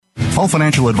All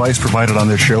financial advice provided on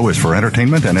this show is for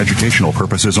entertainment and educational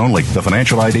purposes only. The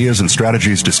financial ideas and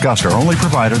strategies discussed are only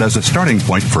provided as a starting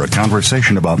point for a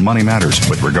conversation about money matters.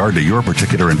 With regard to your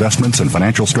particular investments and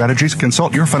financial strategies,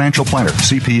 consult your financial planner,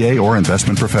 CPA, or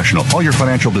investment professional. All your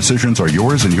financial decisions are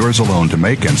yours and yours alone to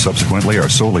make, and subsequently are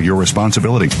solely your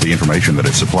responsibility. The information that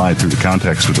is supplied through the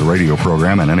context of the radio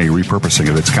program and any repurposing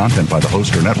of its content by the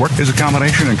host or network is a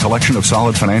combination and collection of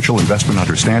solid financial investment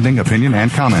understanding, opinion,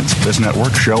 and comments. This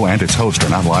network, show, and its host are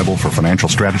not liable for financial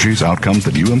strategies, outcomes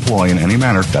that you employ in any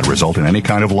manner that result in any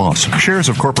kind of loss. Shares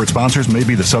of corporate sponsors may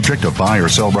be the subject of buy or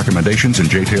sell recommendations in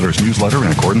Jay Taylor's newsletter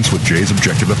in accordance with Jay's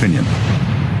objective opinion.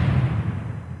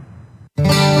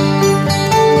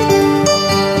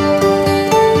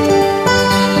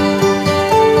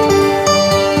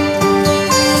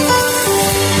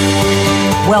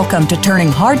 Welcome to Turning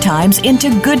Hard Times into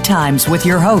Good Times with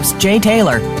your host, Jay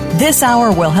Taylor. This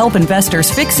hour will help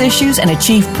investors fix issues and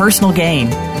achieve personal gain.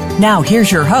 Now, here's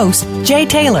your host, Jay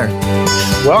Taylor.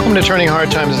 Welcome to Turning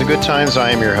Hard Times into Good Times.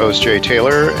 I am your host, Jay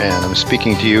Taylor, and I'm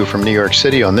speaking to you from New York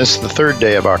City on this, the third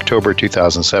day of October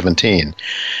 2017.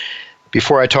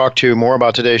 Before I talk to you more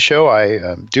about today's show,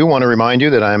 I do want to remind you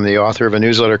that I'm the author of a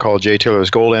newsletter called Jay Taylor's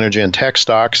Gold, Energy, and Tech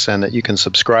Stocks, and that you can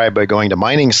subscribe by going to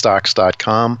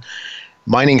miningstocks.com.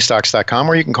 miningstocks.com,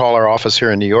 or you can call our office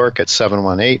here in New York at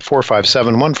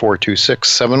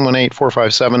 718-457-1426,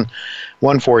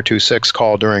 718-457-1426.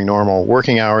 Call during normal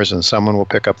working hours and someone will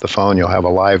pick up the phone. You'll have a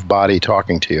live body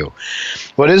talking to you.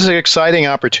 What is an exciting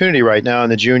opportunity right now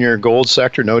in the junior gold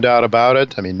sector, no doubt about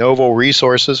it. I mean, Novo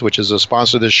Resources, which is a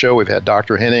sponsor of this show, we've had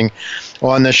Dr. Henning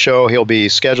on this show. He'll be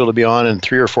scheduled to be on in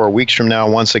 3 or 4 weeks from now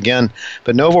once again.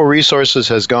 But Novo Resources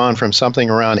has gone from something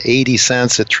around 80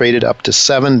 cents. It traded up to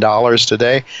 $7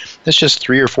 today. This just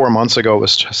 3 or 4 months ago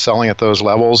was selling at those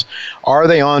levels. Are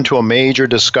they on to a major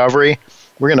discovery?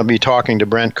 We're going to be talking to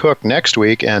Brent Cook next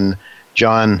week and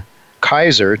John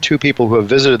Kaiser, two people who have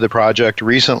visited the project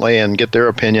recently, and get their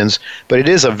opinions. But it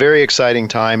is a very exciting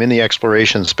time in the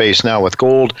exploration space now with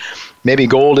gold. Maybe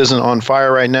gold isn't on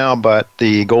fire right now, but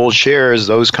the gold shares,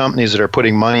 those companies that are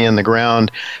putting money in the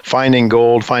ground, finding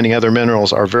gold, finding other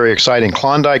minerals, are very exciting.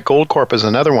 Klondike Gold Corp is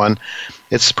another one.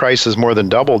 Its price has more than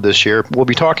doubled this year. We'll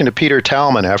be talking to Peter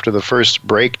Talman after the first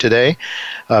break today.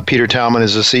 Peter Talman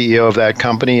is the CEO of that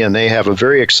company, and they have a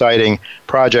very exciting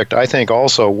project, I think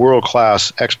also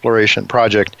world-class exploration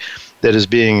project that is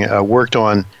being worked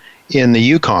on in the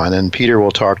Yukon, and Peter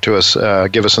will talk to us,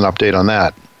 give us an update on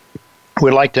that.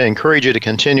 We'd like to encourage you to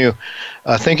continue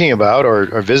thinking about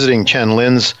or visiting Chen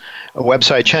Lin's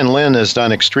website. Chen Lin has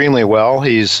done extremely well.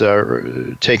 He's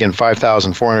taken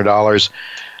 $5,400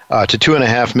 to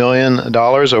 $2.5 million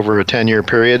over a 10-year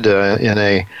period in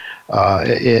an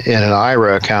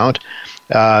IRA account.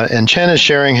 And Chen is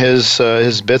sharing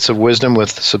his bits of wisdom with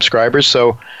subscribers.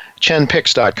 So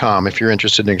chenpicks.com if you're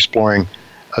interested in exploring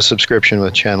a subscription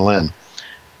with Chen Lin.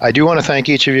 I do want to thank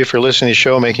each of you for listening to the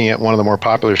show, making it one of the more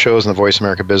popular shows in the Voice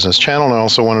America Business Channel. And I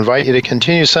also want to invite you to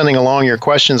continue sending along your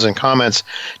questions and comments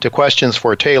to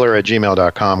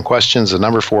questionsfortaylor@gmail.com. Questions, the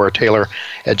number 4,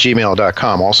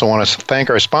 Taylor@gmail.com. Also want to thank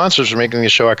our sponsors for making the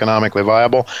show economically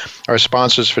viable. Our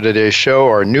sponsors for today's show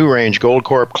are New Range Gold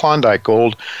Corp, Klondike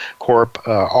Gold Corp,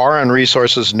 RN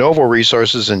Resources, Novo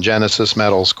Resources, and Genesis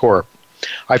Metals Corp.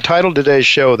 I've titled today's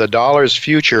show, The Dollar's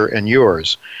Future and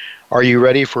Yours. Are you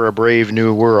ready for a brave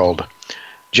new world?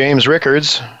 James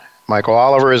Rickards, Michael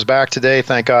Oliver is back today,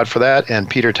 thank God for that, and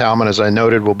Peter Talman, as I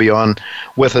noted, will be on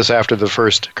with us after the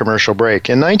first commercial break.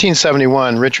 In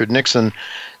 1971, Richard Nixon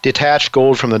detached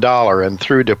gold from the dollar and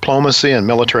through diplomacy and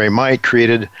military might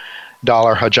created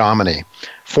dollar hegemony.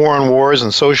 Foreign wars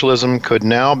and socialism could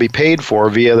now be paid for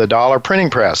via the dollar printing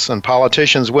press, and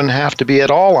politicians wouldn't have to be at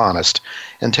all honest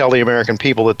and tell the American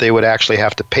people that they would actually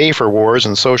have to pay for wars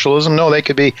and socialism. No, they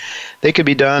could be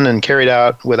done and carried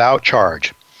out without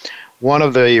charge. One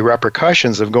of the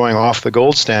repercussions of going off the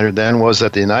gold standard then was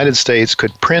that the United States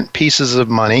could print pieces of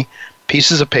money,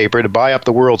 pieces of paper to buy up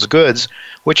the world's goods,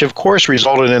 which of course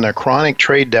resulted in a chronic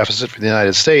trade deficit for the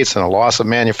United States and a loss of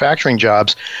manufacturing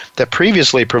jobs that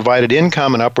previously provided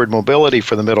income and upward mobility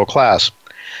for the middle class.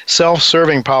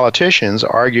 Self-serving politicians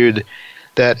argued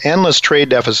that endless trade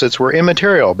deficits were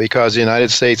immaterial because the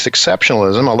United States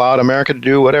exceptionalism allowed America to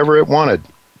do whatever it wanted.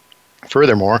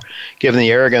 Furthermore, given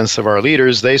the arrogance of our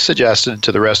leaders, they suggested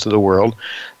to the rest of the world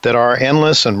that our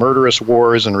endless and murderous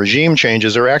wars and regime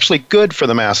changes are actually good for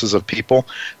the masses of people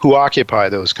who occupy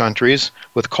those countries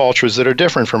with cultures that are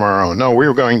different from our own. No,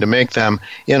 we're going to make them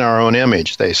in our own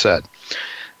image, they said.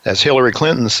 As Hillary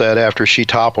Clinton said after she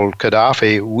toppled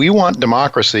Gaddafi, we want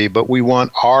democracy, but we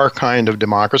want our kind of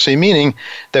democracy, meaning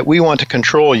that we want to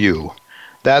control you,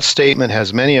 That statement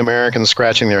has many Americans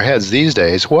scratching their heads these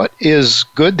days. What is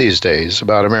good these days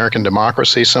about American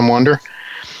democracy, some wonder?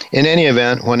 In any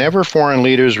event, whenever foreign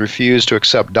leaders refuse to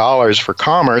accept dollars for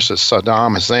commerce, as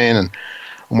Saddam Hussein and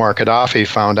Muammar Gaddafi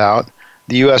found out,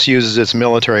 the U.S. uses its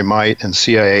military might and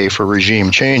CIA for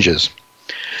regime changes.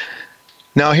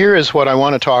 Now, here is what I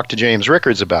want to talk to James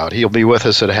Rickards about. He'll be with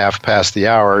us at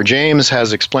 1:30. James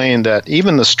has explained that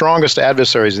even the strongest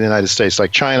adversaries of the United States,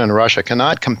 like China and Russia,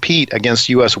 cannot compete against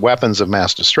U.S. weapons of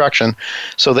mass destruction,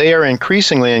 so they are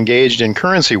increasingly engaged in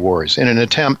currency wars in an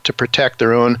attempt to protect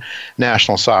their own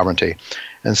national sovereignty.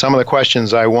 And some of the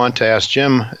questions I want to ask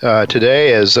Jim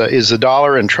today is the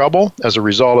dollar in trouble as a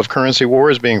result of currency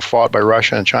wars being fought by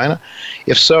Russia and China?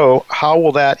 If so, how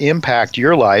will that impact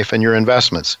your life and your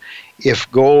investments?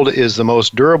 If gold is the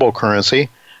most durable currency,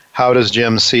 how does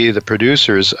Jim see the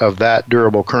producers of that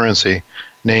durable currency,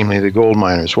 namely the gold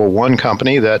miners? Well, one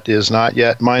company that is not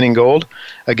yet mining gold,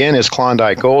 again, is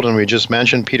Klondike Gold, and we just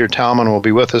mentioned Peter Talman will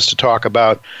be with us to talk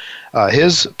about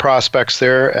his prospects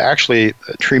there. Actually,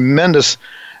 a tremendous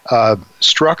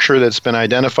structure that's been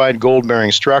identified,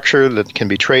 gold-bearing structure that can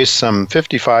be traced some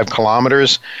 55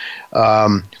 kilometers.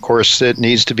 Of course, it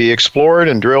needs to be explored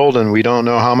and drilled, and we don't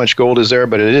know how much gold is there,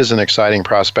 but it is an exciting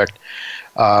prospect.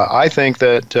 I think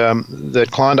that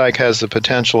Klondike has the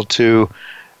potential to,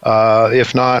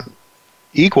 if not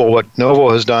equal what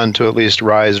Novo has done, to at least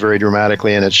rise very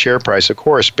dramatically in its share price, of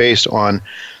course, based on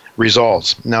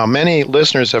results. Now, many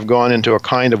listeners have gone into a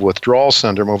kind of withdrawal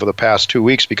syndrome over the past 2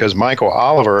 weeks because Michael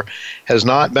Oliver has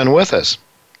not been with us.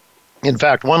 In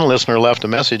fact, one listener left a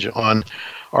message on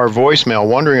our voicemail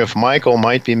wondering if Michael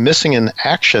might be missing in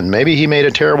action. Maybe he made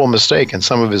a terrible mistake in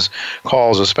some of his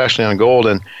calls, especially on gold,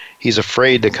 and he's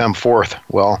afraid to come forth.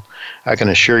 Well, I can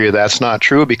assure you that's not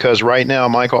true, because right now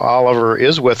Michael Oliver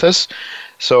is with us.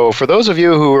 So for those of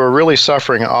you who are really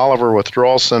suffering Oliver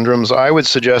withdrawal syndromes, I would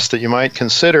suggest that you might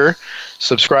consider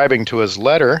subscribing to his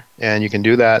letter, and you can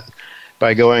do that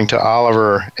by going to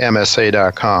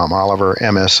olivermsa.com,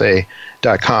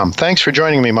 olivermsa.com. Thanks for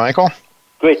joining me, Michael.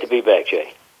 Great to be back,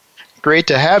 Jay. Great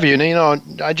to have you. You know,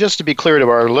 just to be clear to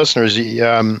our listeners,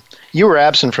 you were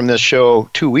absent from this show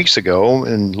 2 weeks ago,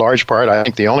 in large part. I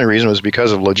think the only reason was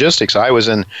because of logistics. I was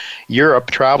in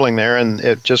Europe traveling there, and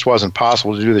it just wasn't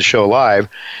possible to do the show live.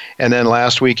 And then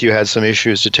last week you had some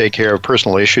issues to take care of,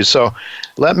 personal issues. So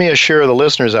let me assure the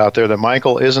listeners out there that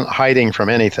Michael isn't hiding from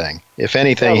anything. If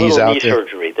anything, he's out there.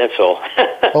 Surgery, that's all.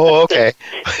 Oh, okay.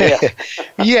 Yeah.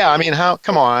 Yeah, I mean,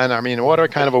 come on. I mean, what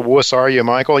kind of a wuss are you,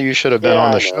 Michael? You should have been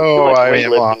on the show. I mean,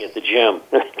 lifting at the gym.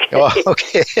 Oh,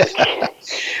 okay.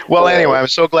 Well, anyway, I'm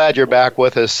so glad you're back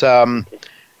with us.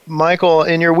 Michael,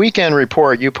 in your weekend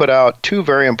report, you put out two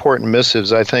very important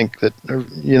missives, I think, that,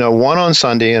 one on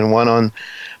Sunday and one on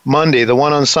Monday. The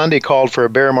one on Sunday called for a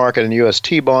bear market in U.S.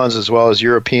 T-bonds as well as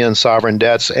European sovereign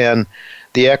debts, and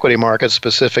the equity market,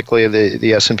 specifically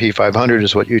the S&P 500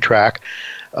 is what you track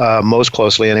most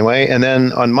closely anyway. And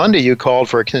then on Monday, you called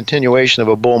for a continuation of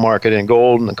a bull market in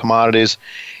gold and commodities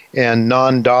and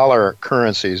non-dollar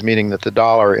currencies, meaning that the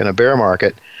dollar in a bear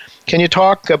market. Can you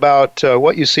talk about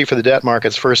what you see for the debt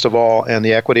markets, first of all, and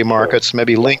the equity markets? Sure.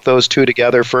 Maybe link those two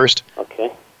together first. Okay.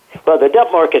 Well, the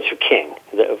debt markets are king.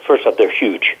 First off, they're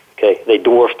huge. Okay, they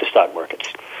dwarf the stock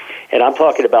markets. And I'm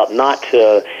talking about not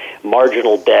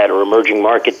marginal debt or emerging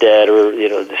market debt or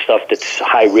the stuff that's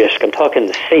high risk. I'm talking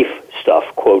the safe stuff,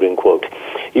 quote unquote.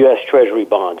 U.S. Treasury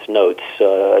bonds, notes,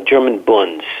 German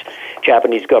bunds,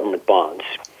 Japanese government bonds.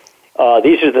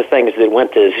 These are the things that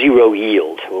went to zero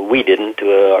yield. Well, we didn't.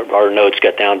 Our notes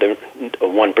got down to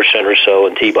 1% or so,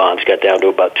 and T-bonds got down to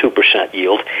about 2%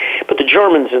 yield. But the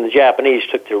Germans and the Japanese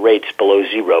took their rates below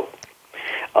zero.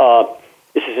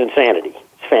 This is insanity.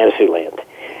 It's fantasy land.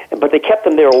 But they kept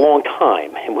them there a long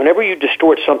time. And whenever you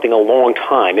distort something a long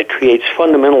time, it creates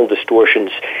fundamental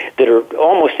distortions that are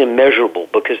almost immeasurable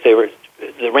because the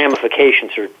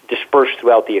ramifications are dispersed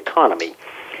throughout the economy.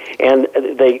 And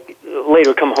they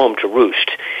later come home to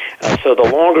roost. So the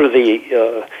longer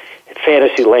the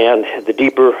fantasy land, the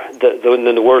deeper,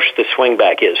 the worse the swing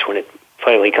back is when it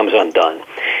finally comes undone.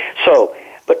 So,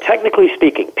 but technically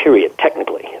speaking,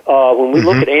 technically, when we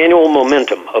look at annual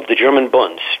momentum of the German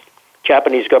bunds,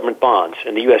 Japanese government bonds,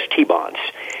 and the U.S. T-bonds,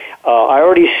 I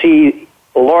already see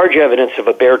large evidence of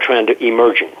a bear trend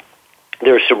emerging.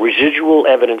 There's some residual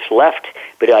evidence left,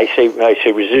 but I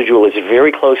say residual is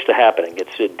very close to happening.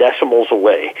 It's decimals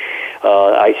away.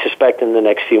 I suspect in the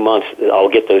next few months I'll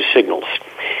get those signals.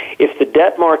 If the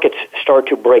debt markets start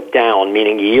to break down,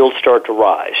 meaning yields start to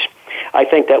rise, I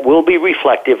think that will be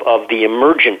reflective of the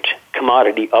emergent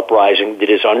commodity uprising that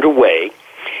is underway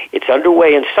It's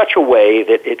underway in such a way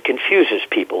that it confuses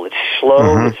people. It's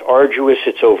slow, it's arduous,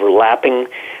 it's overlapping,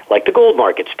 like the gold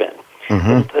market's been.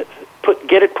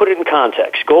 Put it in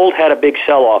context. Gold had a big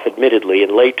sell-off, admittedly,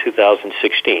 in late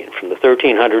 2016, from the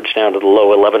 1300s down to the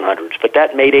low 1100s. But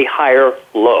that made a higher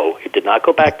low. It did not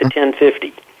go back to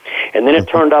 1050. And then it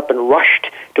turned up and rushed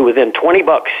to within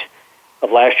 $20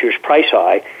 of last year's price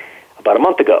high about a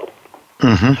month ago.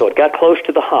 So it got close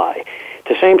to the high. At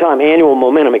the same time, annual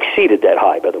momentum exceeded that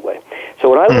high, by the way.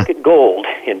 So when I look at gold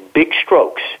in big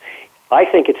strokes, I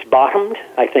think it's bottomed.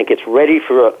 I think it's ready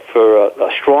for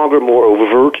a stronger, more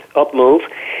overt up move.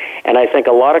 And I think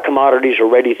a lot of commodities are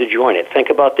ready to join it. Think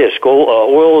about this. Gold,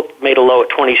 oil made a low at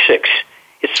 26.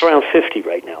 It's around 50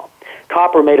 right now.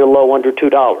 Copper made a low under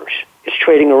 $2. It's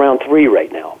trading around 3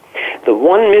 right now. The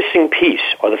one missing piece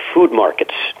are the food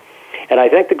markets. And I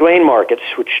think the grain markets,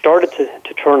 which started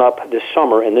to turn up this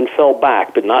summer and then fell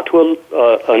back, but not to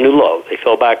a new low. They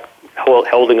fell back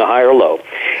holding a higher low.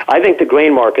 I think the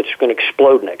grain markets are going to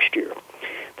explode next year.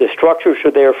 The structures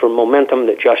are there for momentum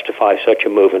that justify such a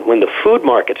move. And when the food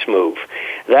markets move,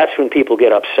 that's when people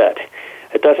get upset.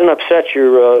 It doesn't upset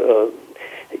your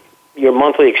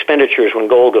monthly expenditures when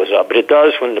gold goes up, but it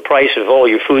does when the price of all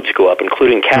your foods go up,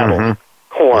 including cattle,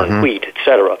 corn, wheat,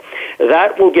 etc.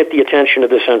 That will get the attention of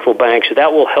the central banks.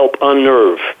 That will help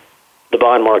unnerve the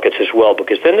bond markets as well,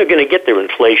 because then they're going to get their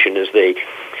inflation as they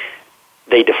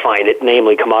define it,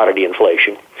 namely commodity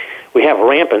inflation. We have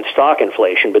rampant stock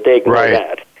inflation, but they ignore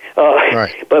that.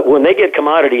 But when they get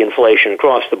commodity inflation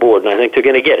across the board, and I think they're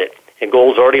going to get it, and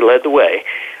gold's already led the way,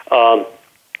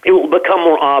 it will become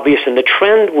more obvious, and the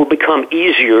trend will become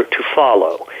easier to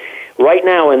follow. Right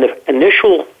now, in the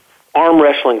initial arm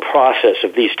wrestling process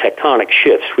of these tectonic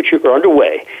shifts, which are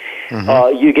underway,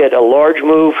 you get a large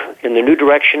move in the new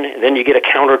direction, and then you get a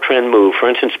counter-trend move. For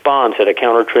instance, bonds had a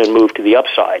counter-trend move to the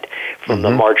upside from the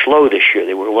March low this year.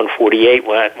 They were 148,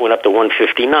 went up to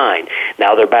 159.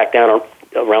 Now they're back down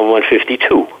around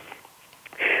 152.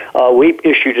 We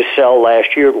issued a sell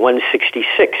last year at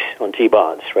 166 on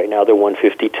T-bonds. Right now they're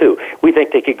 152. We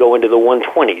think they could go into the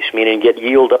 120s, meaning get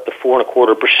yield up to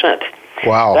 4.25%.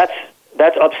 Wow.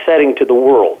 That's upsetting to the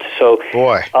world. So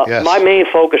my main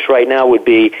focus right now would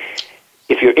be,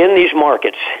 if you're in these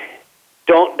markets,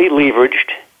 don't be leveraged,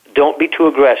 don't be too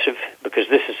aggressive, because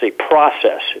this is a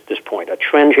process at this point, a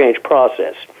trend change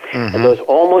process. And those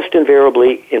almost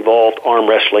invariably involve arm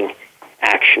wrestling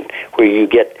action, where you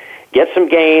get some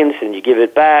gains, and you give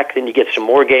it back, then you get some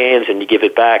more gains, and you give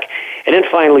it back, and then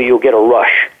finally you'll get a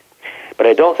rush. But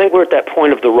I don't think we're at that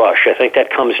point of the rush. I think that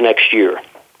comes next year.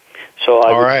 So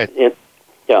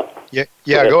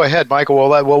go ahead, Michael.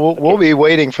 Well, we'll be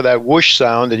waiting for that whoosh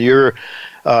sound, and your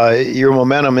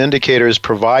momentum indicators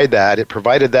provide that. It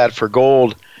provided that for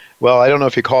gold. Well, I don't know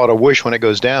if you call it a whoosh when it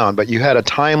goes down, but you had a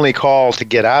timely call to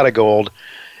get out of gold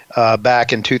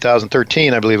back in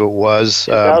 2013, I believe it was.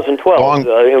 2012,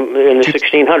 in the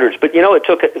 1600s. But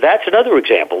that's another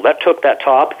example. That took that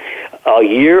top a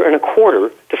year and a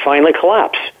quarter to finally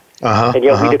collapse. And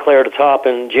yet we declared a top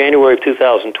in January of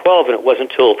 2012, and it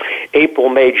wasn't until April,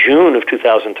 May, June of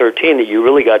 2013 that you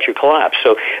really got your collapse.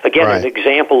 So, again, an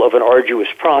example of an arduous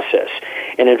process.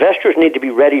 And investors need to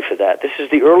be ready for that. This is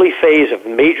the early phase of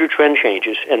major trend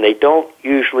changes, and they don't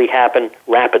usually happen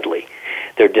rapidly.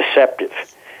 They're deceptive.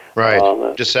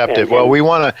 Deceptive. Well, we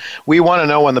want to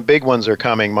know when the big ones are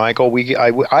coming, Michael.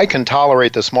 I can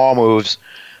tolerate the small moves,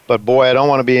 but boy, I don't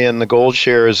want to be in the gold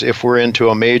shares if we're into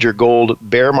a major gold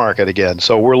bear market again.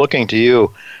 So we're looking to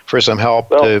you for some help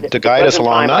to guide us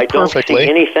along. Not perfectly. I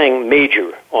don't see anything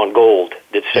major on gold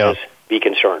that says be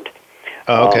concerned.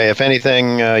 Okay, if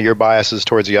anything, your bias is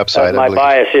towards the upside. My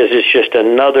bias is it's just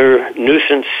another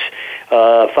nuisance,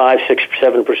 5, 6,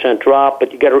 7% drop.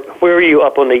 But where are you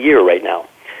up on the year right now?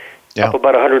 Up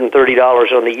about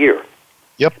 $130 on the year.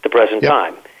 At the present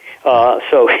time.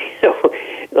 So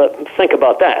think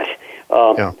about that.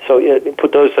 So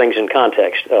put those things in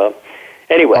context.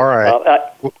 Anyway,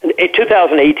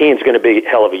 2018 is going to be a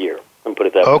hell of a year. I'm put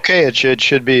it that way. Okay, it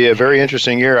should be a very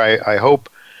interesting year. I hope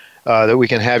that we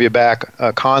can have you back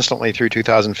constantly through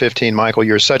 2015. Michael,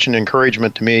 you're such an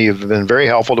encouragement to me. You've been very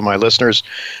helpful to my listeners.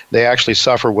 They actually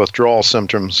suffer withdrawal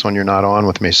symptoms when you're not on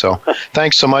with me. So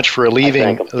thanks so much for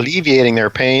alleviating their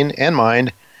pain and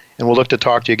mine. And we'll look to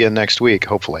talk to you again next week,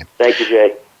 hopefully. Thank you,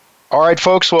 Jay. All right,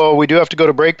 folks. Well, we do have to go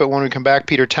to break, but when we come back,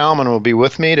 Peter Talman will be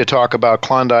with me to talk about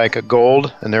Klondike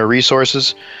Gold and their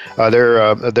resources,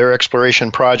 their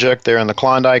exploration project there in the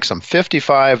Klondike, some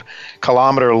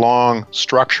 55-kilometer-long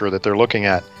structure that they're looking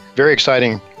at. Very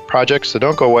exciting project, so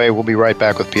don't go away. We'll be right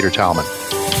back with Peter Talman.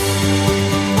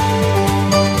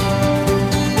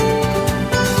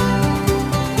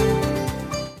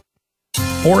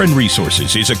 Auryn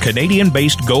Resources is a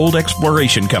Canadian-based gold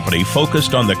exploration company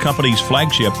focused on the company's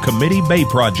flagship Committee Bay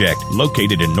project,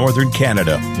 located in northern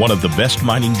Canada, one of the best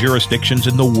mining jurisdictions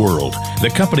in the world. The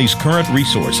company's current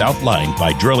resource outlined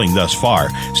by drilling thus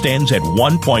far stands at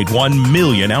 1.1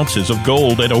 million ounces of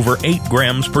gold at over 8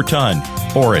 grams per ton.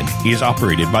 Auryn is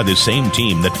operated by the same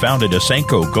team that founded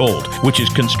Asanko Gold, which is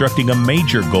constructing a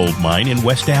major gold mine in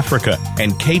West Africa,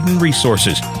 and Caden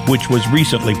Resources, which was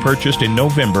recently purchased in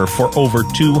November for over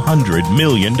 $200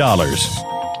 million.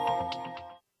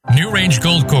 NewRange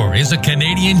Goldcorp is a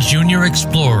Canadian junior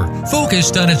explorer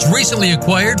focused on its recently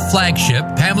acquired flagship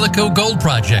Pamlico Gold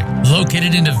Project,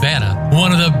 located in Nevada,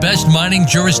 one of the best mining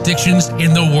jurisdictions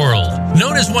in the world.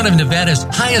 Known as one of Nevada's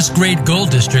highest-grade gold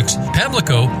districts,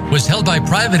 Pamlico was held by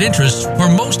private interests for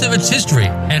most of its history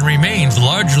and remains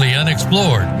largely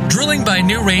unexplored. Drilling by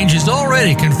NewRange is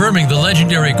already confirming the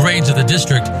legendary grades of the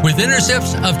district, with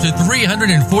intercepts up to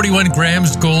 341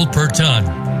 grams gold per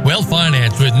ton.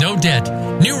 Well-financed with no debt,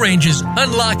 NewRange is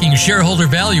unlocking shareholder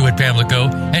value at Pamlico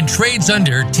and trades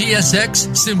under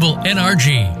TSX symbol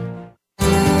NRG.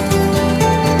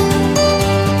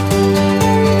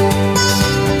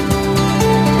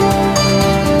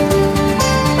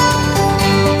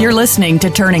 You're listening to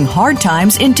Turning Hard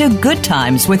Times into Good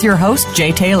Times with your host,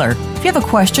 Jay Taylor. If you have a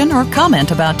question or comment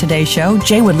about today's show,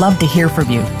 Jay would love to hear from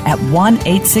you at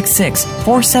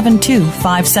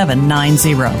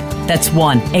 1-866-472-5790. That's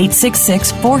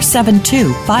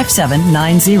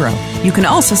 1-866-472-5790. You can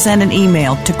also send an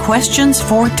email to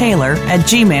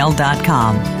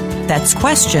questionsfortaylor@gmail.com. That's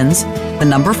questions, the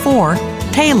number 4,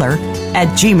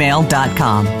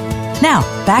 Taylor@gmail.com. Now,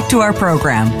 back to our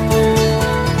program.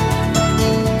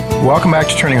 Welcome back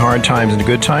to Turning Hard Times into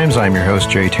Good Times. I'm your host,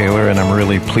 Jay Taylor, and I'm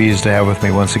really pleased to have with me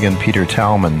once again Peter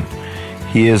Talman.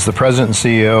 He is the president and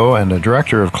CEO and a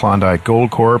director of Klondike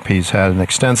Gold Corp. He's had an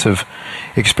extensive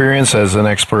experience as an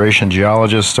exploration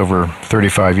geologist, over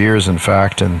 35 years, in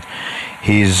fact, and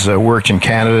he's worked in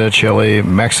Canada, Chile,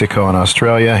 Mexico, and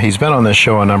Australia. He's been on this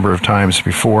show a number of times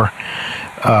before,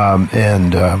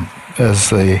 and as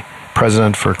the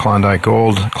president for Klondike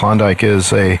Gold, Klondike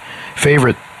is a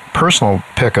favorite personal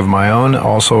pick of my own.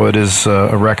 Also, it is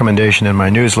a recommendation in my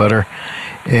newsletter,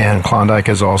 and Klondike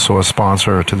is also a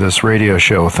sponsor to this radio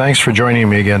show. Thanks for joining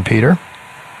me again, Peter.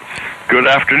 Good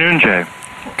afternoon, Jay.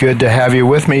 Good to have you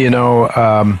with me. You know,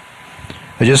 I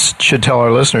just should tell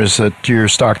our listeners that your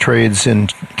stock trades in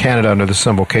Canada under the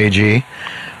symbol KG.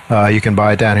 You can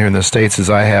buy it down here in the States, as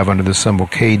I have, under the symbol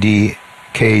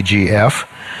KDKGF.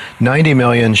 90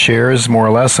 million shares, more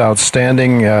or less,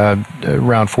 outstanding,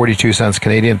 around 42 cents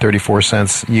Canadian, 34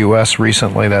 cents U.S.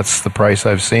 recently. That's the price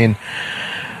I've seen.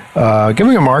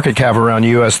 Giving a market cap around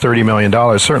U.S. $30 million,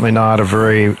 certainly not a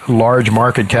very large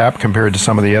market cap compared to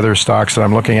some of the other stocks that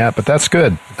I'm looking at, but that's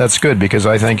good. That's good because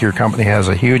I think your company has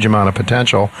a huge amount of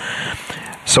potential.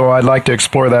 So I'd like to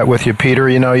explore that with you, Peter.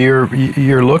 You know,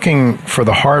 you're looking for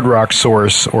the hard rock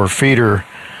source or feeder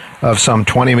of some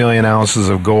 20 million ounces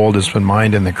of gold that's been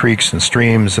mined in the creeks and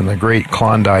streams in the great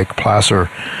Klondike placer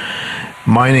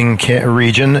mining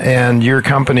region, and your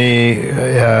company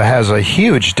has a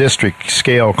huge district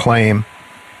scale claims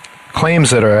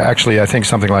that are actually, I think,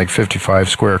 something like 55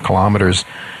 square kilometers.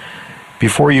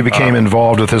 Before you became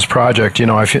involved with this project, you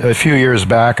know, a few years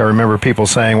back, I remember people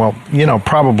saying, well, you know,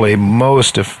 probably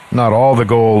most, if not all, the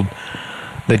gold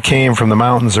that came from the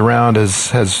mountains around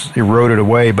has eroded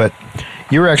away, but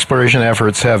your exploration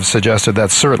efforts have suggested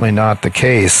that's certainly not the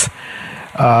case.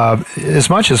 As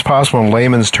much as possible in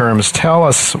layman's terms, tell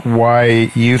us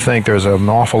why you think there's an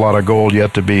awful lot of gold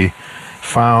yet to be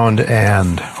found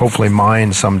and hopefully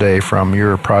mined someday from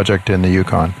your project in the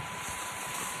Yukon.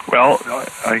 Well,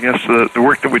 I guess the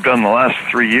work that we've done the last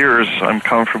 3 years, I'm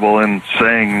comfortable in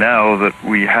saying now that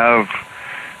we have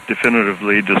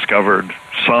definitively discovered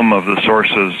some of the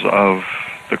sources of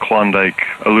the Klondike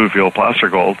alluvial placer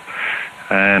gold.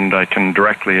 And I can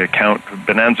directly account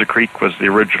Bonanza Creek was the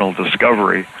original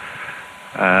discovery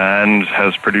and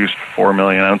has produced 4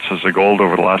 million ounces of gold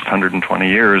over the last 120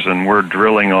 years, and we're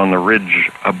drilling on the ridge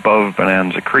above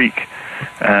Bonanza Creek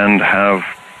and have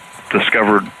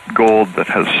discovered gold that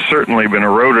has certainly been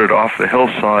eroded off the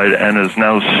hillside and is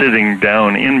now sitting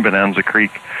down in Bonanza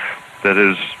Creek that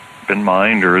has been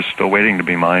mined or is still waiting to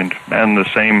be mined. And the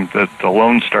same, that the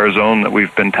Lone Star zone that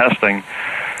we've been testing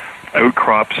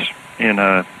outcrops in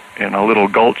a little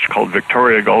gulch called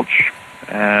Victoria Gulch,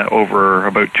 over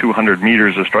about 200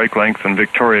 meters of strike length, and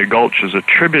Victoria Gulch is a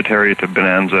tributary to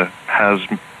Bonanza, has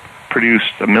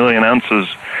produced 1 million ounces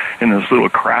in this little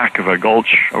crack of a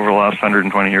gulch over the last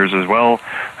 120 years as well,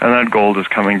 and that gold is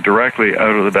coming directly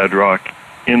out of the bedrock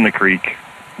in the creek,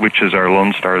 which is our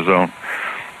Lone Star zone.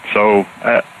 So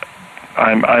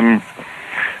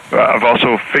I've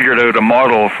also figured out a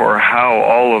model for how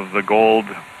all of the gold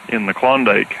in the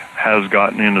Klondike has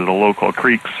gotten into the local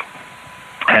creeks,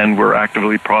 and we're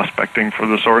actively prospecting for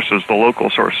the local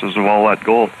sources of all that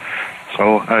gold.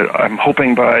 So I'm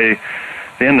hoping by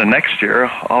the end of next year,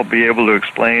 I'll be able to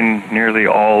explain nearly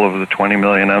all of the 20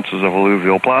 million ounces of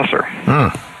alluvial placer.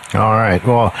 All right.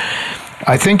 Well,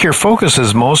 I think your focus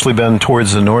has mostly been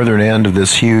towards the northern end of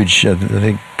this huge, I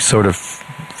think, sort of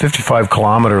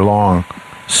 55-kilometer long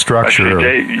structure.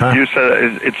 Actually, Jay, you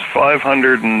said it's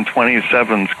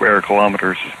 527 square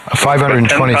kilometers. 527.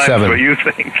 10 times what you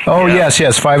think. Oh, yeah.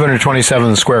 yes,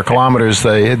 527 square kilometers.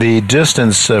 The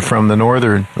distance from the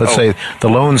northern, let's say, the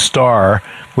Lone Star,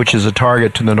 which is a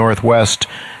target to the northwest,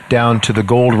 down to the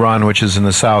Gold Run, which is in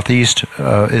the southeast,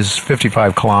 is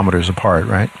 55 kilometers apart,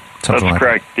 right? Something That's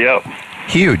correct, yep.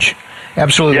 Huge.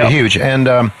 Absolutely huge.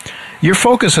 And your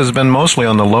focus has been mostly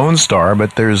on the Lone Star,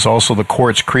 but there's also the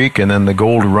Quartz Creek and then the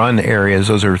Gold Run areas.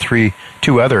 Those are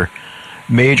two other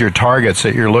major targets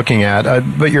that you're looking at.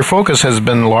 But your focus has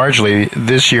been largely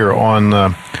this year on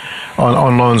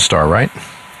Lone Star, right?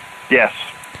 Yes.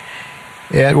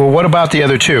 Yeah, well, what about the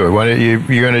other two?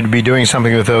 You're going to be doing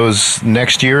something with those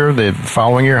next year, the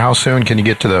following year? How soon can you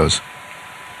get to those?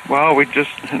 Well, we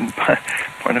just,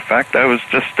 point of fact, I was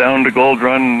just down to Gold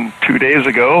Run 2 days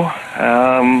ago.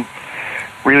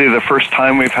 Really the first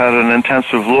time we've had an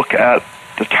intensive look at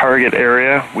the target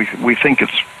area. We think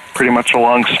it's pretty much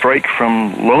along strike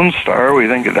from Lone Star. We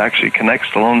think it actually connects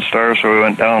to Lone Star, so we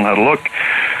went down and had a look.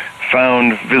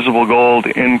 Found visible gold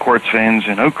in quartz veins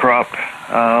in outcrop,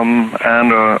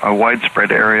 and a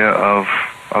widespread area of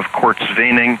quartz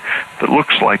veining that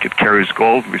looks like it carries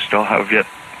gold. We still have yet,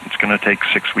 it's going to take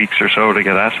 6 weeks or so to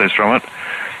get assays from it,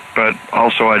 but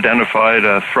also identified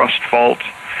a thrust fault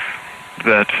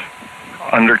that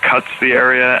undercuts the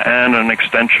area and an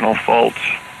extensional fault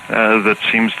that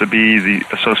seems to be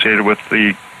associated with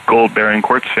the gold-bearing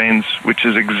quartz veins, which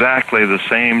is exactly the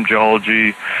same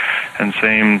geology and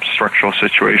same structural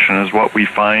situation as what we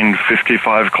find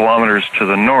 55 kilometers to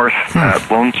the north at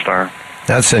Lone Star.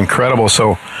 That's incredible.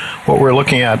 So what we're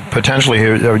looking at potentially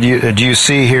here, do you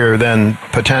see here then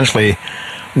potentially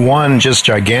one just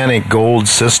gigantic gold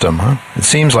system, huh? It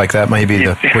seems like that may be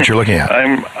what you're looking at.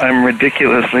 I'm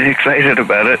ridiculously excited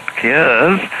about it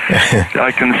because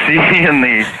I can see in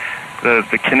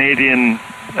the Canadian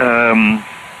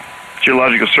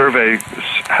Geological Survey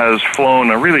has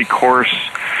flown a really coarse,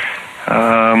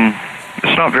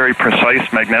 it's not very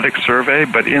precise magnetic survey,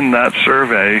 but in that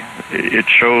survey it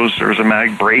shows there's a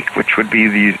mag break, which would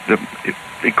be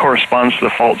it corresponds to the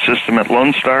fault system at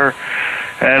Lone Star,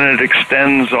 and it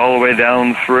extends all the way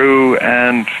down through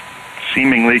and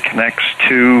seemingly connects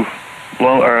to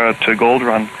Gold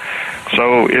Run.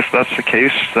 So if that's the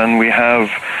case, then we have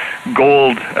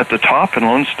gold at the top in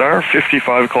Lone Star,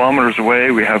 55 kilometers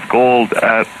away. We have gold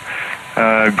at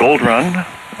Gold Run,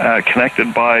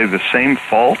 connected by the same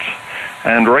fault.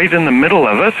 And right in the middle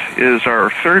of it is our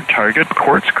third target,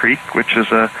 Quartz Creek, which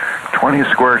is a 20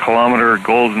 square kilometer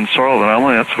gold and soil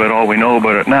anomaly. That's about all we know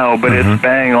about it now, but it's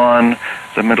bang on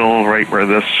the middle, right where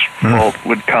this fault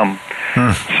would come.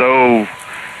 So,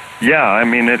 yeah, I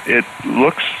mean, it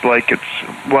looks like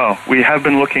we have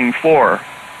been looking for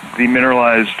the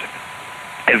mineralized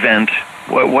event.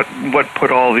 What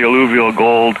put all the alluvial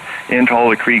gold into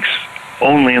all the creeks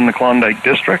only in the Klondike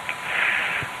district?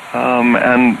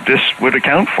 And this would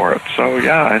account for it. So,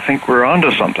 yeah, I think we're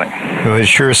onto something. Well, it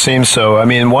sure seems so. I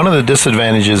mean, one of the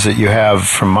disadvantages that you have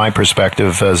from my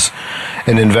perspective as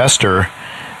an investor,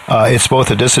 it's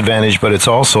both a disadvantage, but it's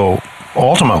also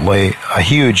ultimately a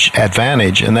huge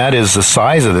advantage, and that is the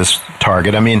size of this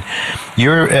target. I mean,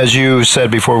 as you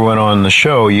said before we went on the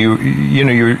show,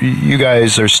 you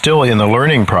guys are still in the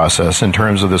learning process in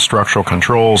terms of the structural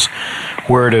controls,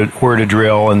 where to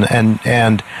drill,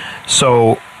 and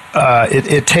so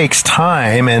it takes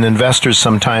time, and investors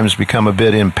sometimes become a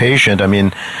bit impatient. I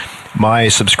mean, my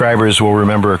subscribers will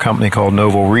remember a company called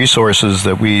Novo Resources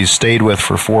that we stayed with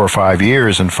for 4 or 5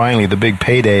 years, and finally the big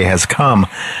payday has come.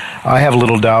 I have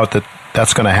little doubt that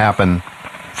that's going to happen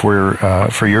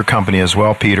for your company as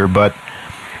well, Peter. But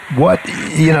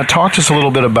talk to us a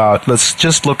little bit about. Let's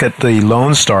just look at the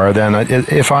Lone Star. Then,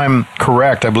 if I'm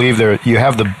correct, I believe you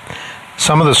have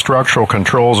some of the structural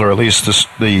controls, or at least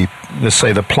the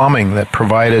plumbing that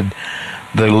provided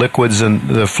the liquids and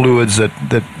the fluids that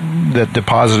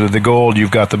deposited the gold. You've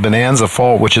got the Bonanza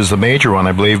Fault, which is the major one,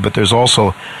 I believe, but there's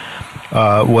also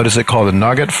what is it called, the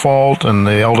Nugget Fault and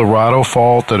the El Dorado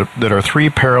Fault that are 3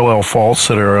 parallel faults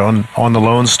that are on the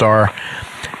Lone Star.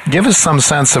 Give us some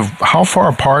sense of how far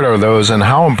apart are those, and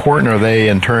how important are they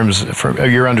in terms, from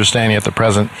your understanding at the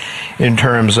present, in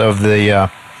terms of the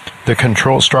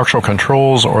structural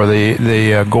controls or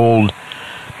the gold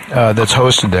that's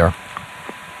hosted there?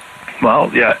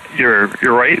 Well, yeah, you're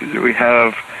right. We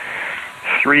have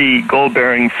 3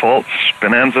 gold-bearing faults: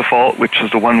 Bonanza Fault, which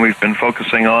is the one we've been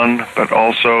focusing on, but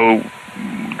also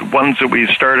the ones that we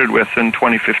started with in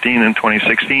 2015 and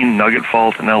 2016, Nugget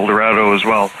Fault and El Dorado as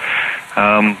well.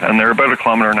 And they're about 1.5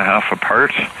 kilometers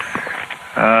apart.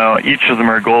 Each of them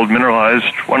are gold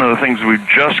mineralized. One of the things we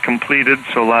just completed,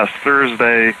 so last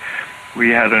Thursday, we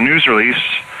had a news release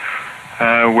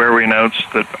where we announced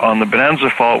that on the Bonanza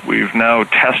Fault, we've now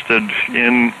tested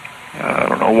in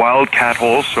wildcat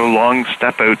holes, so long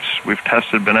step-outs. We've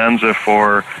tested Bonanza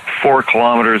for 4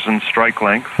 kilometers in strike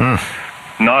length.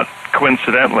 Not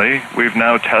coincidentally, we've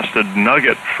now tested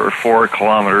Nugget for 4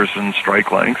 kilometers in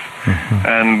strike length,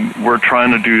 and we're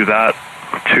trying to do that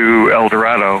to El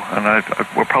Dorado, and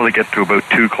we'll probably get to about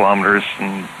 2 kilometers,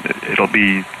 and it'll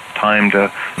be time to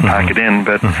pack it in.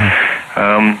 But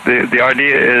the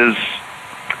idea is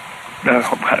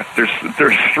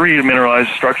there's 3 mineralized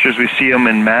structures. We see them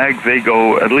in mag. They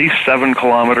go at least 7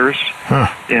 kilometers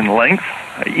in length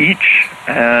each,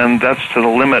 and that's to the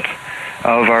limit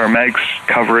of our mag's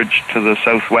coverage to the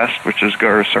southwest, to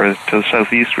the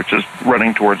southeast, which is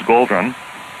running towards Gold Run.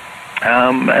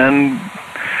 And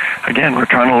again, we're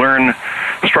trying to learn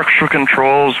structural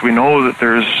controls. We know that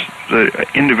there's the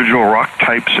individual rock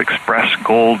types express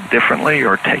gold differently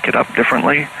or take it up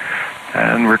differently,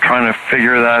 and we're trying to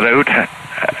figure that out,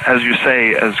 as you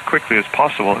say, as quickly as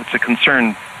possible. It's a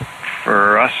concern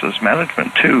for us as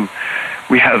management too.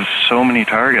 We have so many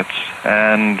targets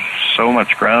and so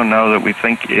much ground now that we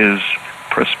think is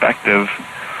prospective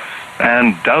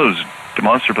and does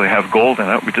demonstrably have gold in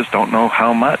it. We just don't know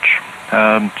how much.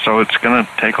 So it's going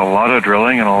to take a lot of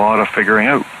drilling and a lot of figuring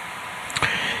out.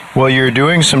 Well, you're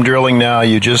doing some drilling now.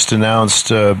 You just announced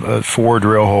 4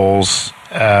 drill holes,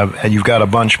 and you've got a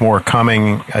bunch more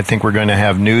coming. I think we're going to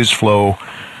have news flow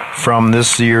from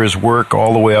this year's work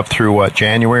all the way up through,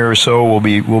 January or so. We'll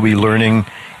be learning,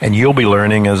 and you'll be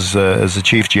learning as the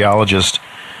chief geologist,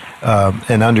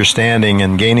 and understanding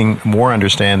and gaining more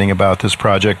understanding about this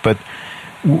project. But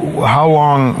how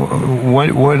long?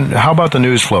 How about the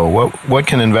news flow? What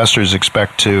can investors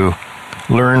expect to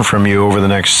learn from you over the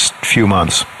next few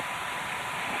months?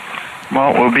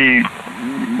 Well, we'll be,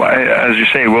 as you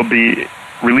say, we'll be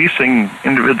releasing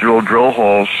individual drill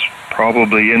holes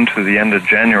probably into the end of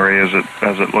January,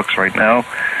 as it looks right now.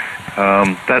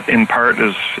 That in part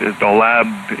is the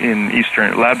labs in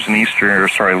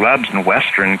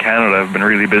Western Canada have been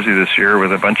really busy this year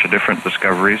with a bunch of different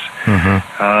discoveries,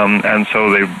 and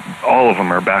so all of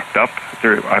them are backed up.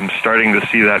 I'm starting to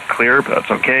see that clear, but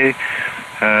that's okay.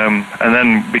 And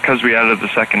then because we added the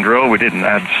second drill, we didn't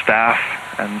add staff,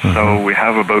 and so we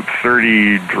have about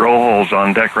 30 drill holes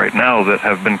on deck right now that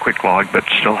have been quick logged, but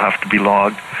still have to be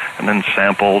logged and then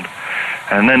sampled,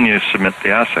 and then you submit the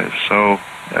assays. So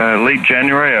late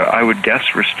January, I would guess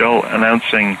we're still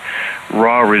announcing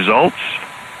raw results.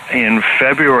 In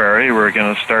February, we're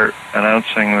going to start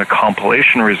announcing the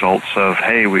compilation results of,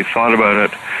 hey, we thought about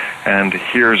it, and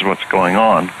here's what's going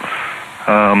on.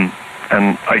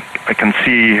 And I can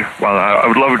see, well, I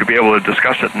would love to be able to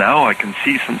discuss it now. I can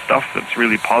see some stuff that's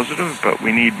really positive, but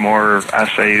we need more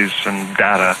assays and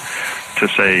data to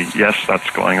say, yes, that's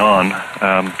going on.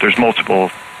 I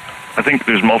think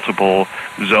there's multiple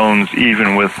zones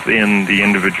even within the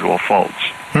individual faults.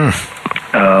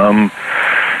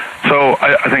 So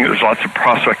I think there's lots of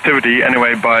prospectivity.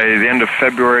 Anyway, by the end of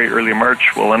February, early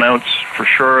March, we'll announce for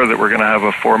sure that we're going to have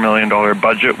a $4 million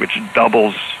budget, which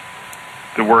doubles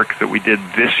the work that we did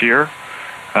this year.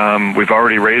 We've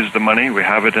already raised the money. We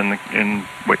have it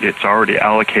it's already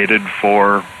allocated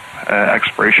for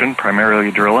exploration,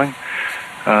 primarily drilling.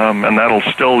 And that'll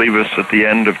still leave us at the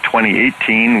end of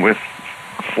 2018 with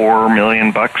 $4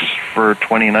 million for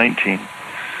 2019.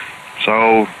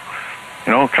 So,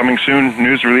 coming soon,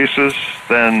 news releases,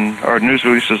 then our news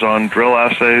releases on drill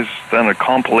assays, then a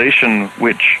compilation,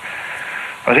 which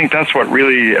I think that's what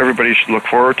really everybody should look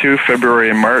forward to, February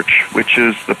and March, which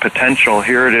is the potential.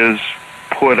 Here it is,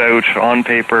 put out on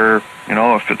paper.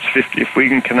 If we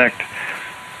can connect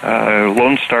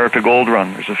Lone Star to Gold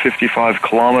Run, there's a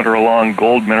 55-kilometer long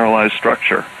gold mineralized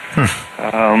structure.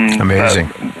 Amazing.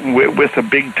 With a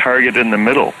big target in the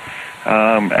middle.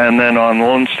 And then on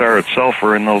Lone Star itself,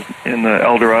 or in the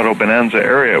El Dorado Bonanza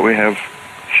area, we have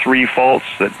 3 faults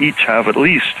that each have at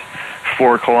least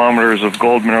 4 kilometers of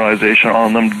gold mineralization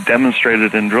on them,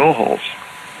 demonstrated in drill holes.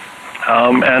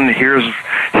 And here's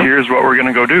here's what we're going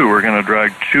to go do. We're going to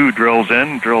drag 2 drills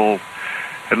in, drill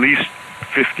at least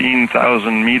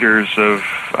 15,000 meters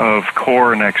of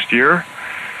core next year.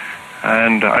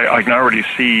 And I can already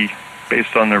see,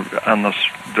 based on the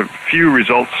few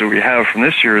results that we have from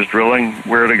this year's drilling,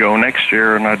 where to go next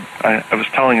year. And I was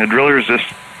telling the drillers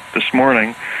this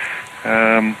morning,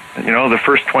 the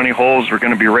first 20 holes are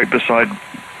going to be right beside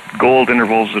gold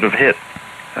intervals that have hit,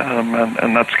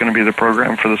 and that's going to be the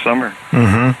program for the summer.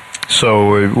 Mm-hmm.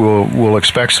 So we'll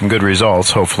expect some good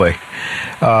results, hopefully.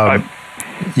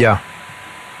 Yeah.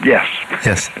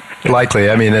 Yes. Likely.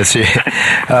 I mean, it's, Peter,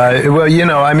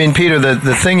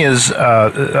 the thing is,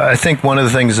 I think one of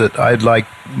the things that I'd like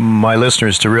my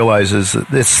listeners to realize is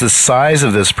that it's the size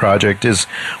of this project is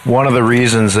one of the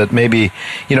reasons that maybe,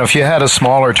 if you had a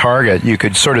smaller target, you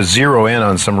could sort of zero in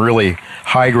on some really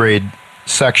high-grade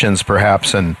sections,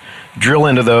 perhaps, and drill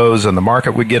into those, and the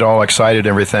market would get all excited and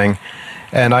everything.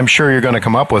 And I'm sure you're going to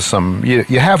come up with some,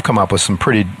 you have come up with some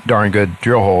pretty darn good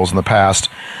drill holes in the past.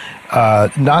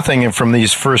 Nothing from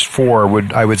these first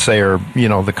 4 I would say are,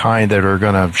 the kind that are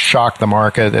going to shock the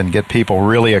market and get people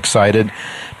really excited.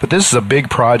 But this is a big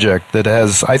project that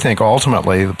has, I think,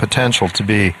 ultimately the potential to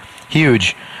be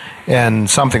huge and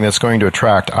something that's going to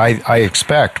attract, I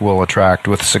expect will attract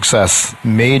with success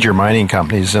major mining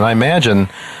companies. And I imagine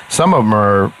some of them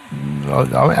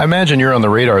I imagine you're on the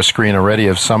radar screen already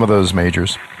of some of those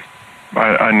majors.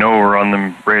 I know we're on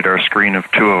the radar screen of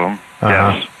 2 of them,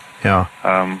 yes. Yeah.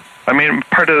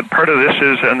 Part of this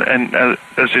is, and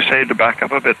as you say, to back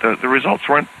up a bit, the results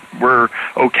were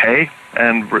okay,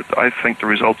 and I think the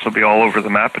results will be all over the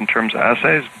map in terms of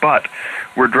assays, but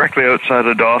we're directly outside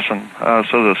of Dawson,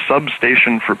 so the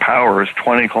substation for power is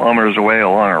 20 kilometers away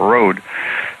along a road,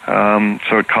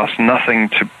 so it costs nothing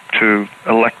to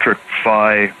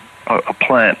electrify a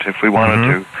plant if we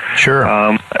wanted to. Sure.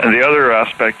 And the other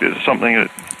aspect is something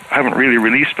that I haven't really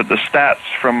released, but the stats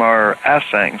from our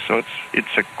assaying. So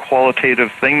it's a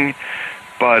qualitative thing,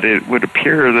 but it would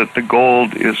appear that the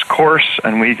gold is coarse,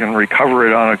 and we can recover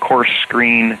it on a coarse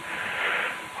screen,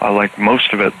 like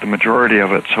most of it, the majority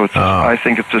of it. So I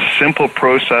think it's a simple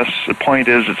process. The point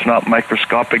is, it's not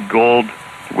microscopic gold,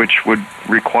 which would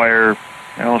require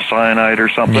cyanide or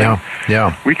something.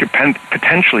 Yeah. We could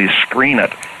potentially screen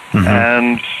it,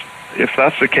 and if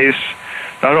that's the case,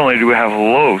 not only do we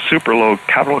have super low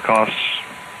capital costs,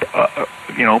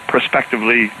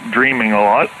 prospectively dreaming a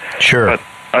lot, sure, but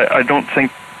I don't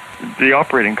think the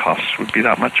operating costs would be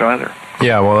that much either.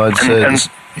 Yeah, well,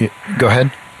 go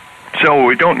ahead. So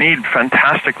we don't need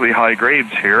fantastically high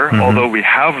grades here, although we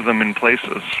have them in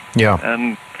places. Yeah.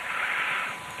 And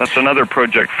that's another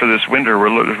project for this winter.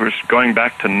 We're going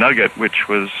back to Nugget, which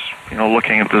was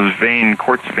looking at this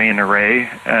quartz vein array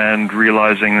and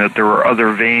realizing that there were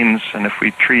other veins, and if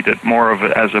we treat it more of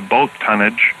it as a bulk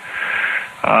tonnage,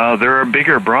 there are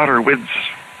bigger, broader widths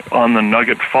on the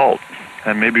Nugget fault,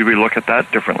 and maybe we look at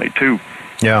that differently too.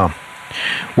 Yeah.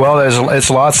 Well, it's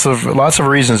lots of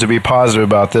reasons to be positive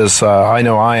about this. I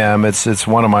know I am. It's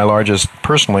one of my largest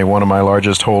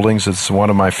holdings. It's one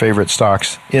of my favorite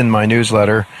stocks in my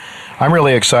newsletter. I'm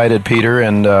really excited, Peter,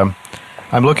 and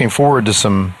I'm looking forward to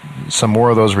some more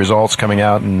of those results coming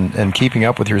out and keeping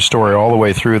up with your story all the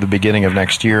way through the beginning of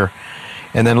next year.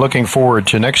 And then looking forward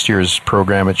to next year's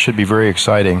program. It should be very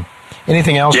exciting.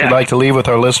 Anything else you'd like to leave with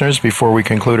our listeners before we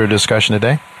conclude our discussion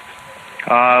today?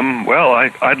 Well,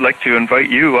 I'd like to invite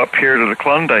you up here to the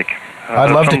Klondike.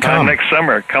 I'd love to come next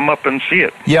summer. Come up and see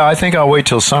it. Yeah, I think I'll wait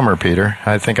till summer, Peter.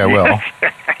 I think I will.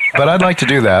 But I'd like to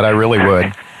do that. I really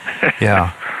would.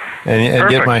 Yeah,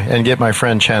 and get my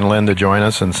friend Chen Lin to join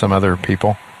us, and some other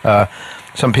people.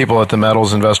 Some people at the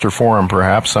Metals Investor Forum,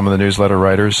 perhaps. Some of the newsletter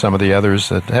writers. Some of the others.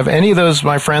 Have any of those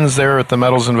my friends there at the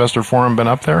Metals Investor Forum been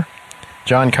up there?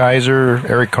 John Kaiser,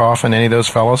 Eric Coffin, any of those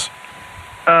fellows?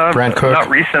 Brant Cook? Not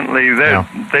recently.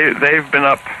 They've been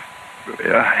up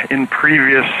in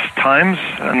previous times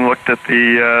and looked at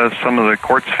some of the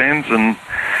quartz veins and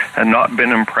not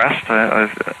been impressed. I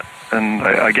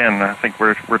think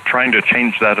we're trying to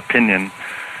change that opinion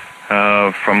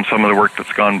from some of the work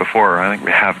that's gone before. I think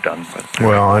we have done. But.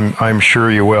 Well, I'm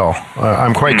sure you will.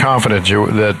 I'm quite confident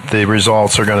that the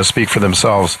results are going to speak for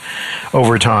themselves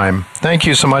over time. Thank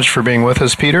you so much for being with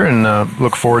us, Peter, and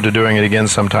look forward to doing it again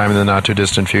sometime in the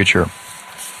not-too-distant future.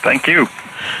 Thank you.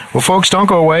 Well, folks, don't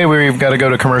go away. We've got to go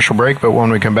to commercial break, but when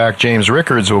we come back, James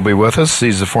Rickards will be with us.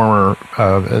 He's the former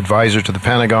advisor to the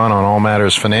Pentagon on all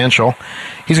matters financial.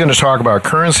 He's going to talk about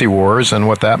currency wars and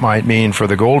what that might mean for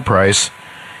the gold price.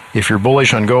 If you're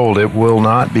bullish on gold, it will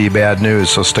not be bad news,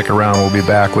 so stick around. We'll be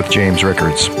back with James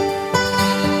Rickards.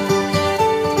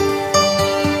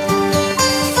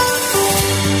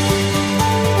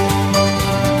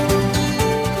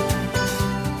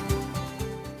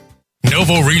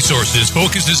 Novo Resources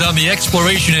focuses on the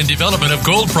exploration and development of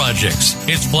gold projects.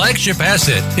 Its flagship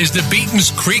asset is the Beaton's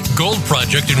Creek Gold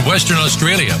Project in Western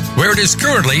Australia, where it is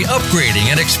currently upgrading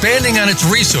and expanding on its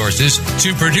resources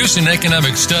to produce an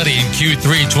economic study in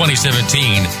Q3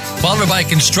 2017, followed by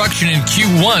construction in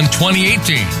Q1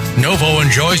 2018. Novo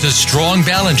enjoys a strong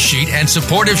balance sheet and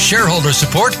supportive shareholder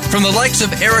support from the likes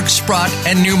of Eric Sprott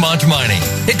and Newmont Mining.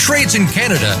 It trades in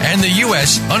Canada and the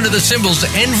U.S. under the symbols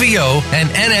NVO and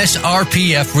NSRPF,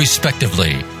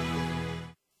 respectively.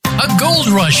 A gold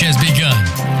rush has begun.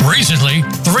 Recently,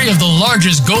 3 of the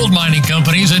largest gold mining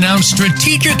companies announced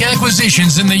strategic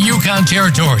acquisitions in the Yukon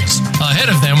territories. Ahead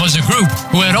of them was a group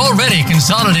who had already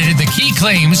consolidated the key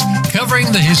claims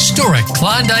covering the historic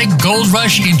Klondike Gold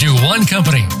Rush into one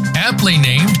company, aptly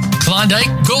named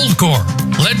Klondike Gold Corp.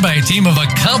 Led by a team of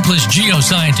accomplished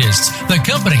geoscientists, the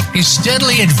company is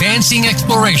steadily advancing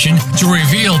exploration to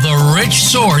reveal the rich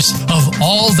source of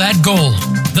all that gold.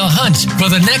 The hunt for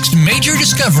the next major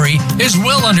discovery is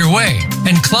well underway,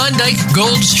 and Klondike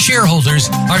Gold's shareholders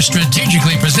are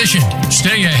strategically positioned.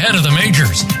 Stay ahead of the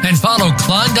majors and follow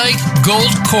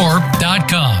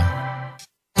KlondikeGoldCorp.com.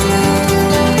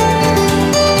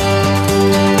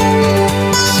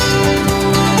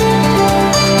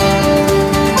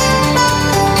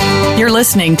 You're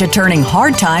listening to Turning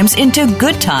Hard Times into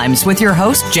Good Times with your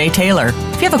host, Jay Taylor.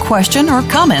 If you have a question or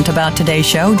comment about today's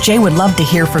show, Jay would love to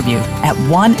hear from you at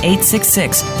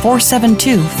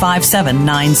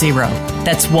 1-866-472-5790.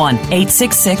 That's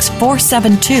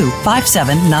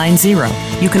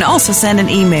 1-866-472-5790. You can also send an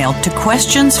email to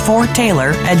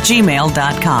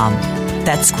questionsfortaylor@gmail.com.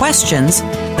 That's questions,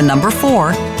 the number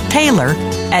 4,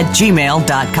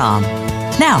 Taylor@gmail.com.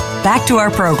 Now, back to our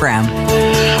program.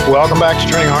 Welcome back to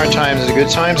Turning Hard Times into Good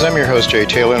Times. I'm your host, Jay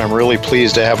Taylor, and I'm really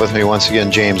pleased to have with me once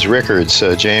again James Rickards.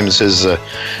 James is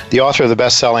the author of the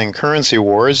best-selling Currency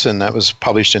Wars, and that was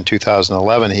published in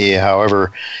 2011. He,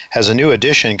 however, has a new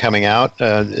edition coming out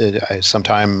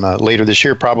sometime later this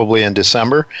year, probably in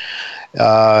December.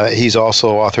 He's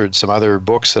also authored some other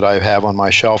books that I have on my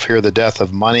shelf here. The Death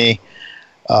of Money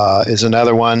is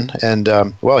another one. And,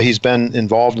 he's been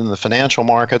involved in the financial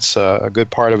markets a good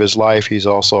part of his life. He's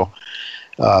also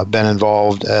been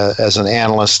involved as an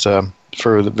analyst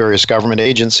for the various government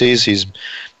agencies. He is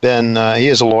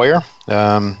a lawyer.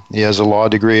 He has a law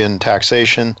degree in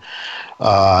taxation. He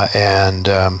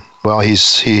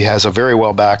has a very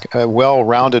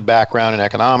well-rounded background in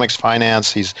economics,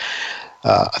 finance. He's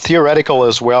theoretical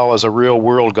as well as a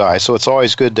real-world guy. So it's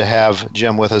always good to have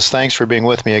Jim with us. Thanks for being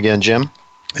with me again, Jim.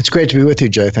 It's great to be with you,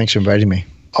 Jay. Thanks for inviting me.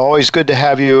 Always good to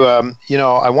have you.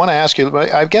 I want to ask you,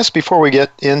 I guess before we get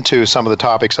into some of the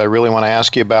topics, I really want to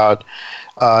ask you about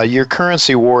your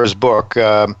Currency Wars book.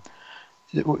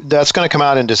 That's going to come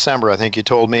out in December, I think you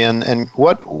told me. And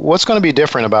what's going to be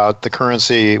different about the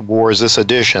Currency Wars, this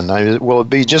edition? Will it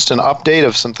be just an update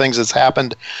of some things that's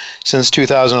happened since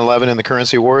 2011 in the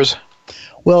Currency Wars?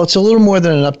 Well, it's a little more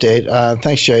than an update.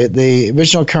 Thanks, Jay. The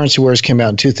original Currency Wars came out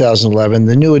in 2011.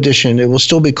 The new edition, it will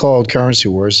still be called Currency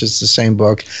Wars. It's the same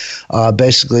book,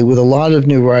 basically, with a lot of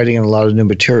new writing and a lot of new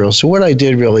material. So what I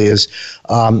did really is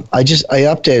I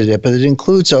updated it, but it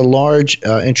includes a large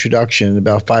introduction,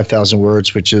 about 5,000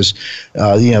 words, which is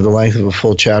the length of a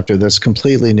full chapter. That's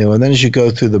completely new. And then as you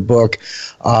go through the book,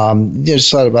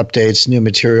 there's a lot of updates, new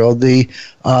material.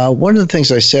 One of the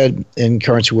things I said in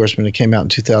Currency Wars when it came out in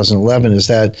 2011 is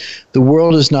that the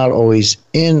world is not always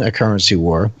in a currency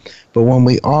war, but when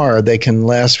we are, they can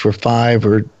last for 5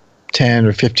 or 10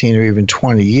 or 15 or even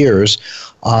 20 years.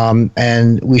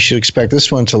 And we should expect this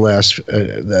one to last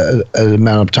an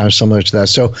amount of time similar to that.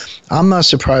 So I'm not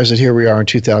surprised that here we are in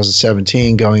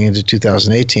 2017 going into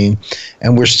 2018,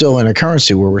 and we're still in a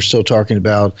currency where we're still talking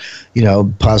about,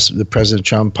 possibly President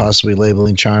Trump possibly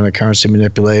labeling China a currency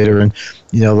manipulator, and,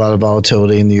 a lot of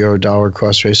volatility in the euro-dollar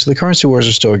cross rate. So the currency wars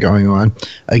are still going on.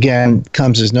 Again,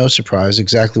 comes as no surprise,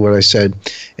 exactly what I said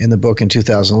in the book in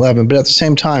 2011. But at the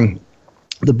same time,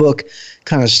 the book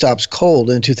kind of stops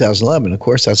cold in 2011. Of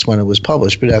course, that's when it was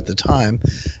published. But at the time,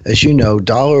 as you know,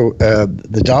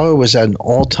 the dollar was at an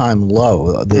all-time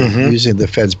low. Using the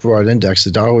Fed's broad index, the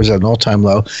dollar was at an all-time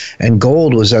low, and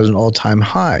gold was at an all-time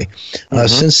high.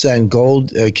 Since then,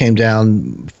 gold came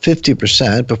down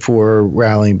 50% before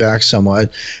rallying back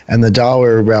somewhat, and the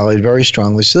dollar rallied very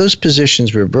strongly. So those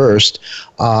positions reversed.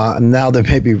 And now they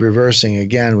may be reversing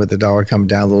again with the dollar coming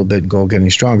down a little bit and gold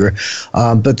getting stronger.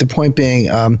 But the point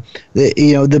being,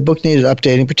 the book needed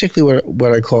updating, particularly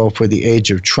what I call for the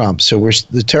age of Trump. So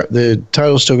the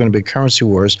title is still going to be Currency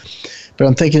Wars, but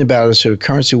I'm thinking about it sort of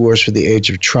currency wars for the age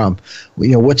of Trump.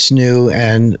 What's new,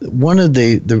 and one of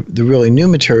the really new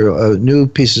material, new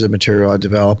pieces of material I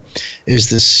developed is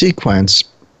this sequence,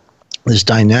 this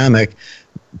dynamic,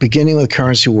 beginning with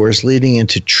currency wars, leading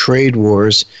into trade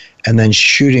wars, and then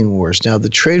shooting wars. Now, the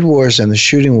trade wars and the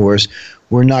shooting wars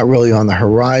were not really on the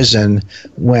horizon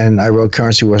when I wrote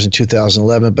Currency Wars in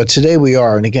 2011, but today we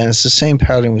are. And again, it's the same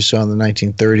pattern we saw in the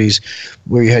 1930s,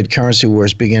 where you had currency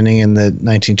wars beginning in the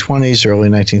 1920s, early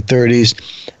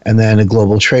 1930s, and then a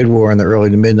global trade war in the early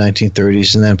to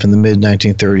mid-1930s, and then from the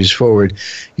mid-1930s forward,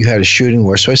 you had a shooting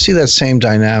war. So I see that same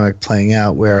dynamic playing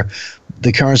out where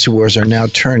the currency wars are now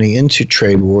turning into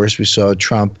trade wars. We saw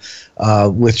Trump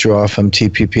withdraw from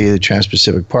TPP, the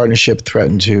Trans-Pacific Partnership,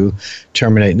 threatened to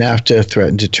terminate NAFTA,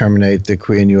 threatened to terminate the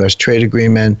Korean-U.S. trade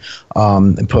agreement,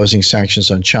 imposing sanctions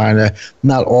on China.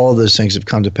 Not all of those things have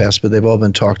come to pass, but they've all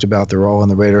been talked about. They're all on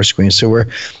the radar screen. So we're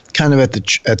kind of at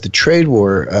the trade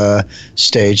war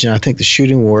stage, and I think the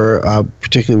shooting war,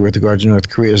 particularly with regard to North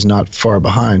Korea, is not far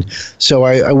behind. So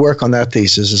I work on that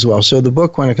thesis as well. So the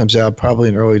book, when it comes out, probably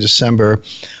in early December,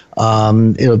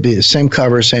 it'll be the same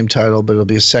cover, same title, but it'll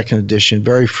be a second edition,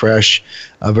 very fresh,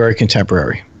 very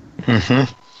contemporary.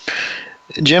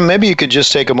 Mm-hmm. Jim, maybe you could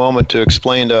just take a moment to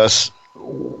explain to us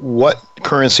what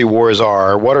currency wars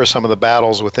are, what are some of the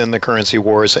battles within the currency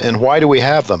wars, and why do we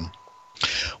have them?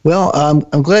 Well,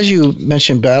 I'm glad you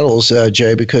mentioned battles,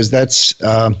 Jay, because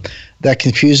that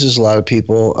confuses a lot of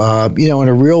people. In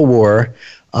a real war,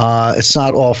 it's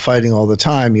not all fighting all the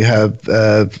time. You have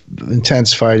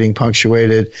intense fighting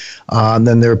punctuated.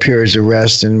 Then there are periods of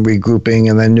rest and regrouping,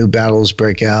 and then new battles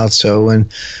break out. So in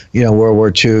World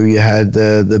War II, you had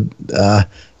the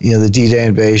D-Day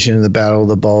invasion and the Battle of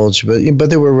the Bulge, but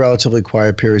there were relatively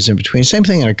quiet periods in between. Same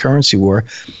thing in a currency war.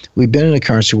 We've been in a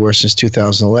currency war since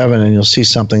 2011, and you'll see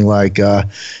something like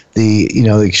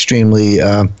the extremely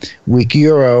weak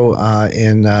euro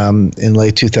in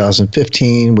late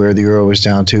 2015, where the euro was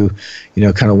down to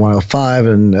kind of 105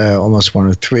 and almost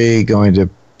 103, going to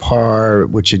par,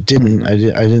 which it didn't. I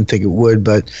didn't think it would,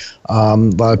 but a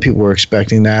lot of people were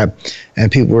expecting that,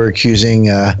 and people were accusing.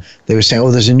 They were saying, "Oh,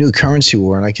 there's a new currency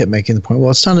war," and I kept making the point, well,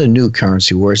 it's not a new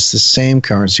currency war; it's the same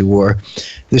currency war.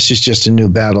 This is just a new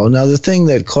battle. Now, the thing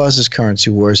that causes currency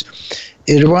wars,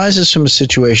 it arises from a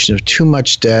situation of too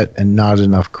much debt and not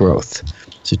enough growth.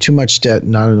 So too much debt,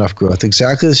 not enough growth.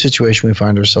 Exactly the situation we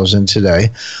find ourselves in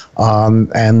today,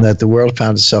 and that the world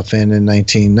found itself in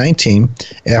 1919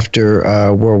 after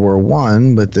World War I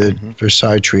with the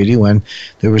Versailles Treaty, when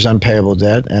there was unpayable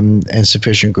debt and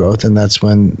insufficient growth, and that's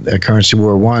when Currency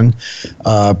War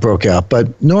I broke out.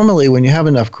 But normally when you have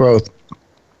enough growth,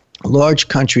 large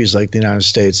countries like the United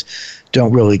States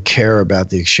don't really care about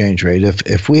the exchange rate.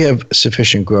 If we have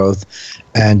sufficient growth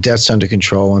and debt's under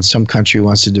control and some country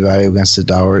wants to devalue against the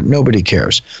dollar, nobody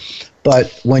cares.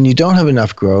 But when you don't have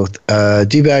enough growth,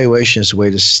 devaluation is a way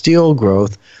to steal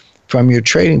growth from your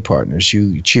trading partners.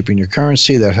 You cheapen your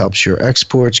currency, that helps your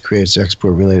exports, creates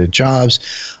export-related jobs,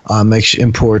 makes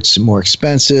imports more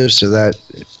expensive, so that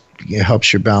it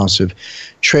helps your balance of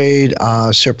trade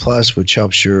surplus, which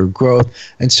helps your growth.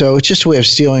 And so it's just a way of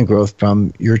stealing growth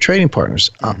from your trading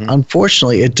partners.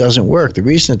 Unfortunately, it doesn't work. The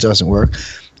reason it doesn't work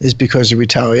is because of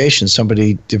retaliation.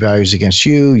 Somebody devalues against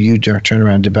you, you turn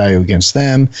around and devalue against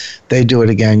them, they do it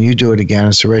again, you do it again.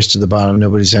 It's a race to the bottom.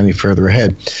 Nobody's any further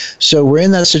ahead. So we're in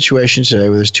that situation today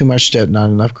where there's too much debt, not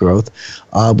enough growth.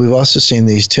 We've also seen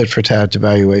these tit-for-tat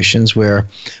devaluations where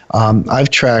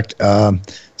I've tracked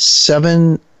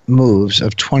 7 moves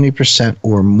of 20%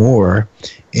 or more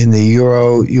in the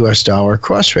euro-US dollar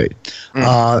cross rate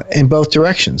in both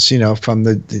directions. From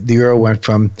the euro went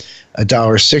from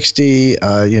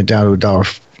 $1.60 down to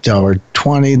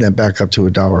 $1.20, then back up to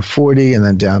 $1.40, and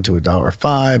then down to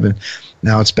 $1.05, and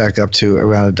now it's back up to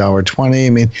around $1.20. I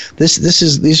mean,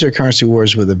 these are currency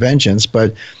wars with a vengeance,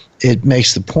 but it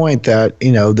makes the point that,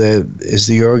 is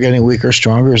the euro getting weaker or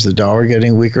stronger? Is the dollar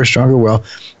getting weaker or stronger? Well,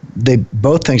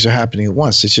 both things are happening at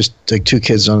once. It's just like two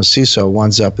kids on a seesaw,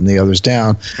 one's up and the other's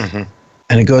down.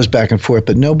 And it goes back and forth,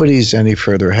 but nobody's any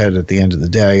further ahead at the end of the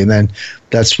day. And then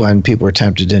that's when people are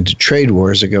tempted into trade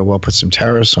wars. They go, well, put some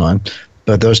tariffs on,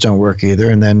 but those don't work either.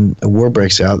 And then a war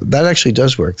breaks out. That actually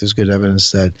does work. There's good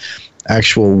evidence that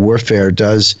actual warfare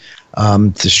does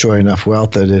destroy enough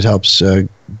wealth that it helps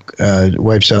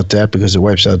wipes out debt because it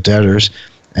wipes out debtors,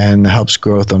 and helps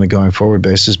growth on a going forward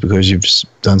basis because you've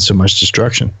done so much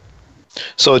destruction.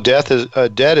 So debt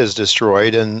is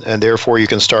destroyed, and therefore you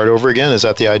can start over again. Is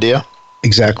that the idea?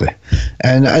 Exactly.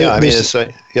 And it's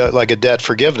like a debt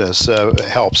forgiveness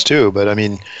helps too. But I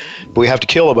mean, we have to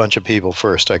kill a bunch of people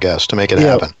first, I guess, to make it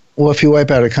happen. Well, if you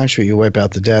wipe out a country, you wipe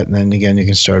out the debt, and then again you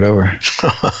can start over.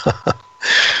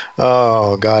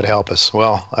 Oh, God help us.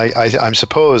 Well, I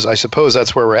suppose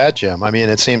that's where we're at, Jim. I mean,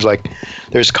 it seems like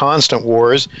there's constant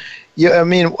wars. Yeah, I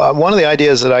mean, one of the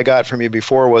ideas that I got from you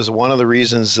before was one of the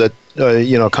reasons that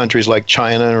countries like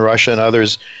China and Russia and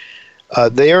others,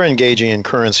 they are engaging in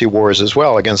currency wars as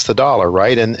well against the dollar,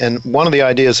 right? And one of the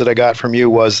ideas that I got from you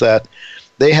was that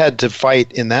they had to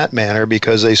fight in that manner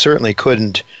because they certainly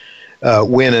couldn't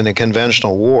win in a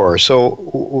conventional war. So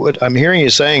what I'm hearing you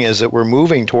saying is that we're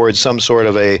moving towards some sort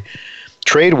of a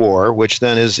trade war, which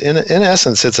then is, in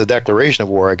essence, it's a declaration of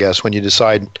war, I guess, when you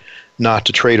decide not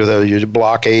to trade with other, you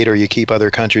blockade or you keep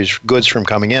other countries' goods from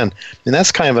coming in. And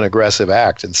that's kind of an aggressive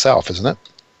act itself, isn't it?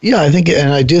 Yeah,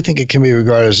 I do think it can be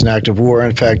regarded as an act of war.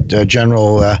 In fact,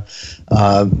 General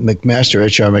McMaster,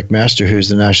 H.R. McMaster, who's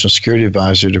the National Security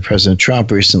Advisor to President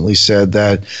Trump, recently said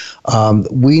that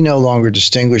we no longer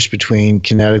distinguish between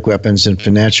kinetic weapons and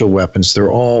financial weapons.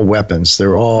 They're all weapons.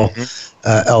 They're all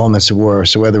elements of war.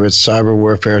 So whether it's cyber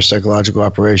warfare, psychological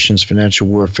operations, financial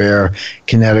warfare,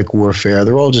 kinetic warfare,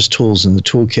 they're all just tools in the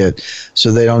toolkit.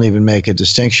 So they don't even make a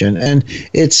distinction. And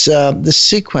it's the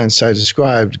sequence I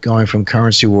described, going from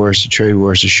currency wars to trade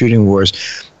wars to shooting wars.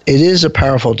 It is a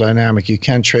powerful dynamic. You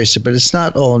can trace it, but it's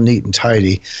not all neat and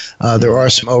tidy. There are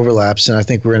some overlaps, and I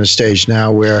think we're in a stage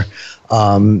now where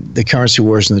the currency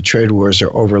wars and the trade wars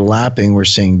are overlapping. We're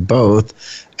seeing both,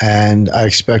 and I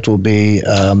expect we'll be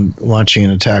launching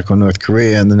an attack on North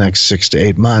Korea in the next 6 to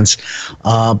 8 months.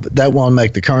 But that won't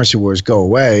make the currency wars go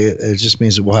away. It just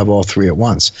means that we'll have all three at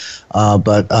once. So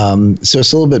it's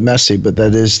a little bit messy, but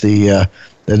that is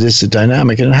the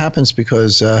dynamic, and it happens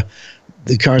because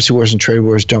the currency wars and trade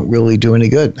wars don't really do any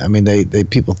good. I mean, they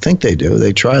people think they do.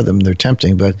 They try them. They're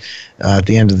tempting, but at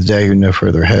the end of the day, you're no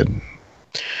further ahead.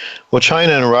 Well,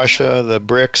 China and Russia, the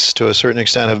BRICS, to a certain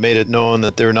extent, have made it known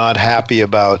that they're not happy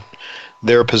about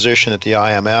their position at the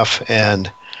IMF,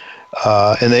 and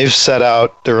they've set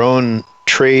out their own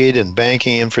trade and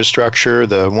banking infrastructure,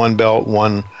 the One Belt,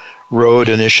 One Road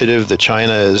initiative that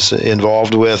China is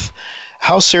involved with.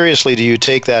 How seriously do you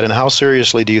take that, and how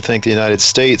seriously do you think the United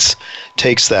States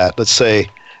takes that, let's say,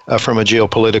 from a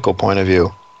geopolitical point of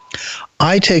view?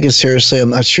 I take it seriously.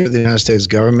 I'm not sure the United States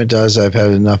government does. I've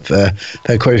had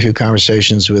had quite a few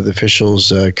conversations with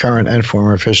officials, current and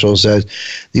former officials at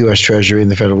the U.S. Treasury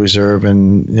and the Federal Reserve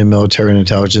and military and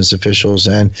intelligence officials,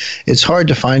 and it's hard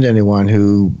to find anyone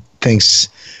who thinks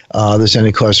there's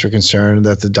any cause for concern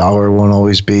that the dollar won't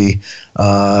always be,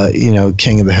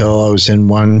 king of the hill. I was in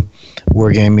one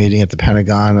war game meeting at the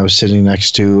Pentagon. I was sitting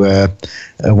next to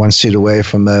one seat away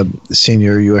from a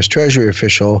senior U.S. Treasury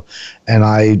official, and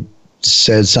I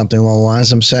said something along the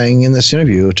lines I'm saying in this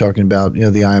interview, talking about the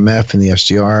IMF and the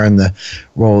SDR and the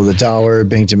role of the dollar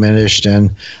being diminished. And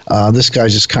this guy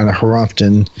just kind of harumphed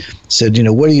and said,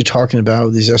 what are you talking about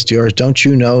with these SDRs? Don't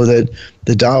you know that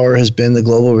the dollar has been the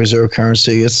global reserve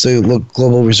currency? It's the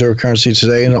global reserve currency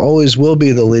today, and it always will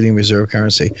be the leading reserve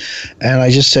currency. And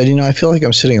I just said, I feel like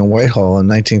I'm sitting in Whitehall in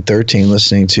 1913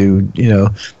 listening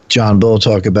to, John Bull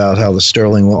talk about how the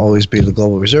sterling will always be the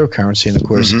global reserve currency. And of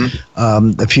course,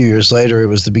 a few years later, it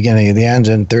was the beginning of the end.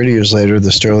 And 30 years later,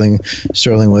 the sterling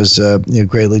was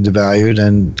greatly devalued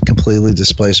and completely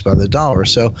displaced by the dollar.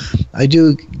 So I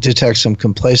do detect some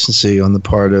complacency on the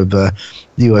part of the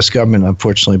U.S. government,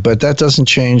 unfortunately. But that doesn't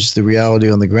change the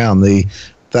reality on the ground. The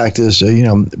fact is,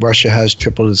 Russia has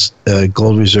tripled its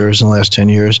gold reserves in the last 10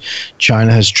 years.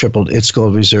 China has tripled its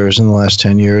gold reserves in the last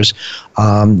 10 years.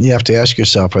 You have to ask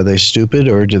yourself, are they stupid,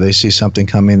 or do they see something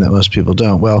coming that most people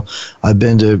don't? Well, I've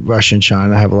been to Russia and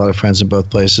China. I have a lot of friends in both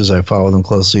places. I follow them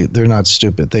closely. They're not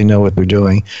stupid. They know what they're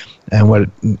doing. And what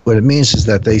it means is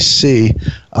that they see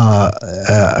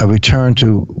a return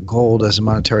to gold as a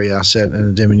monetary asset and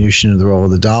a diminution of the role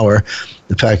of the dollar.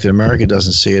 The fact that America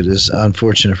doesn't see it is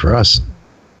unfortunate for us.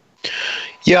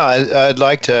 Yeah, I'd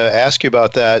like to ask you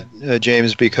about that,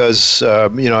 James, because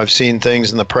I've seen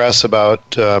things in the press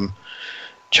about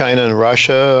China and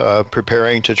Russia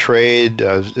preparing to trade.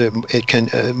 It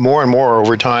can more and more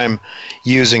over time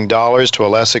using dollars to a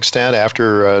less extent.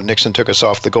 After Nixon took us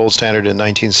off the gold standard in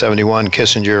 1971,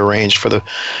 Kissinger arranged for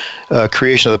the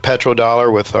creation of the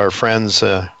petrodollar with our friends,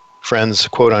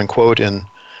 quote unquote, in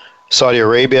Saudi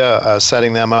Arabia,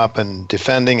 setting them up and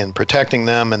defending and protecting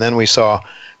them. And then we saw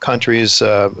countries,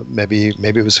 maybe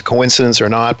it was a coincidence or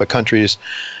not, but countries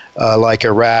like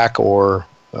Iraq or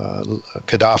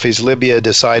Gaddafi's Libya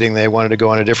deciding they wanted to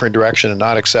go in a different direction and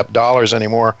not accept dollars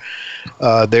anymore.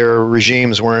 Their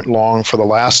regimes weren't long for the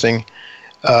lasting.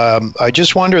 I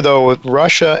just wonder, though,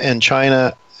 Russia and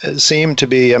China seem to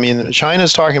be,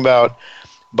 China's talking about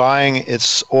buying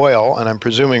its oil, and I'm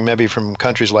presuming maybe from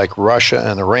countries like Russia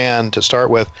and Iran to start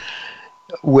with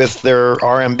their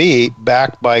RMB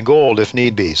backed by gold if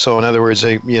need be. So in other words,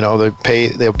 they'll pay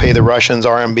the Russians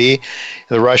RMB.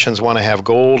 The Russians want to have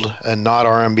gold and not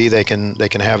RMB. They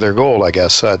can have their gold, I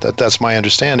guess. That's my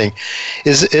understanding.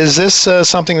 Is this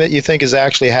something that you think is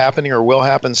actually happening or will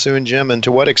happen soon, Jim? And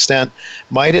to what extent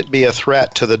might it be a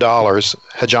threat to the dollar's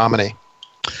hegemony?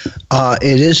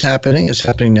 It is happening. It's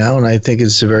happening now, and I think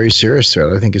it's a very serious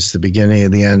threat. I think it's the beginning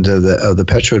of the end of the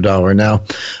petrodollar. Now,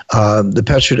 the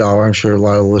petrodollar, I'm sure a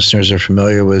lot of listeners are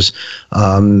familiar, was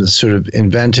sort of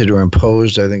invented or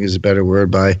imposed, I think is a better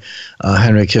word, by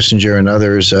Henry Kissinger and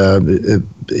others in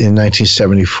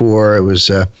 1974. It was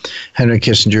Henry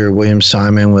Kissinger. William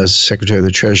Simon was Secretary of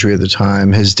the Treasury at the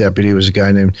time. His deputy was a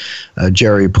guy named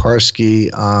Jerry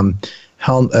Parsky.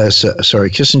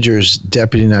 Kissinger's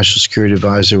deputy national security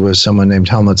advisor was someone named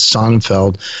Helmut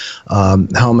Sonnenfeld.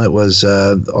 Helmut was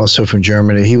also from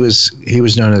Germany. He was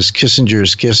known as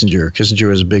Kissinger's Kissinger. Kissinger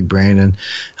was a big brain, and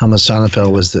Helmut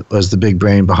Sonnenfeld was the big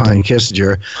brain behind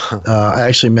Kissinger. I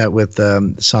actually met with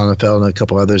Sonnenfeld and a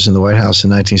couple others in the White House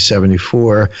in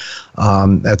 1974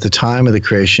 at the time of the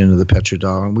creation of the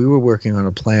petrodollar, and we were working on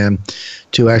a plan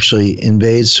to actually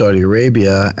invade Saudi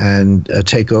Arabia and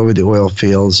take over the oil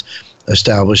fields,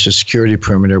 establish a security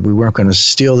perimeter. We weren't going to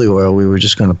steal the oil. We were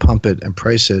just going to pump it and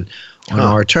price it on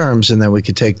our terms, and then we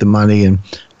could take the money and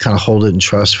kind of hold it in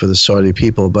trust for the Saudi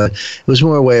people. But it was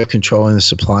more a way of controlling the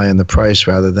supply and the price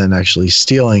rather than actually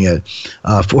stealing it.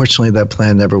 Fortunately, that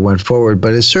plan never went forward,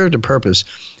 but it served a purpose.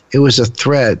 It was a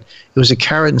threat. It was a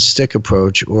carrot and stick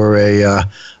approach, or a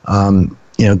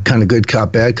kind of good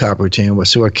cop, bad cop routine.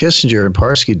 So what Kissinger and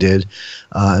Parsky did,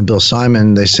 and Bill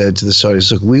Simon, they said to the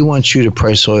Saudis, look, we want you to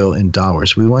price oil in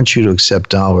dollars. We want you to accept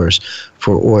dollars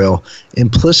for oil.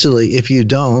 Implicitly, if you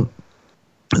don't,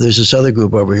 there's this other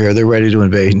group over here. They're ready to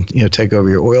invade, take over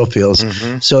your oil fields.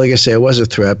 Mm-hmm. So like I say, it was a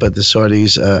threat, but the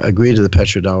Saudis agreed to the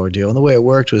petrodollar deal. And the way it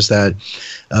worked was that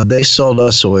they sold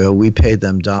us oil. We paid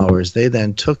them dollars. They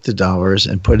then took the dollars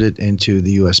and put it into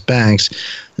the U.S. banks,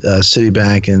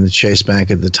 Citibank and the Chase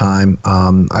Bank at the time.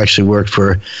 I actually worked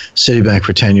for Citibank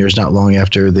for 10 years, not long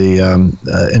after the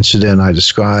incident I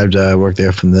described. I worked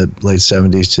there from the late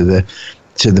 70s to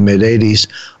the mid-'80s.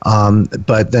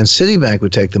 But then Citibank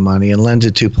would take the money and lend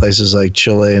it to places like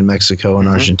Chile and Mexico and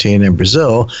Argentina and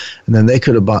Brazil, and then they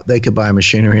could buy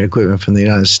machinery and equipment from the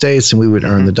United States, and we would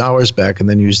earn the dollars back and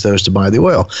then use those to buy the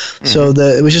oil. So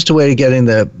it was just a way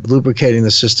of lubricating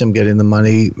the system, getting the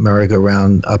money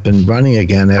merry-go-round up and running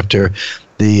again after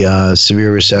the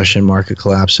severe recession, market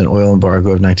collapse, and oil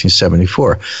embargo of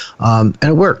 1974. And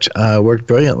it worked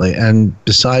brilliantly. And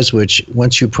besides which,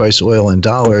 once you price oil in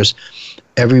dollars,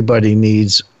 everybody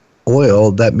needs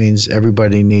oil. That means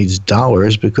everybody needs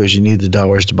dollars because you need the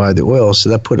dollars to buy the oil. So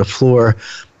that put a floor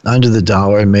under the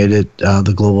dollar and made it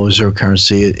the global reserve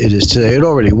currency it is today. It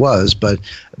already was, but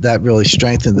that really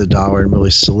strengthened the dollar and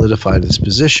really solidified its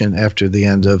position after the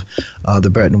end of the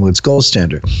Bretton Woods gold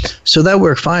standard. So that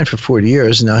worked fine for 40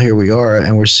 years. And now here we are,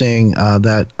 and we're seeing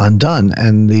that undone.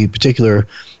 And the particular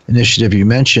initiative you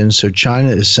mentioned, so China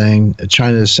is saying,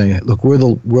 look, we're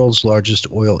the world's largest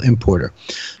oil importer.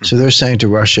 So they're saying to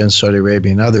Russia and Saudi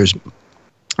Arabia and others,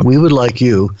 we would like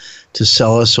you to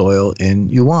sell us oil in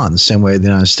yuan, the same way the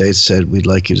United States said we'd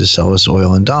like you to sell us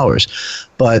oil in dollars.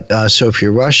 But so if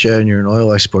you're Russia and you're an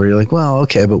oil exporter, you're like, well,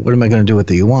 okay, but what am I going to do with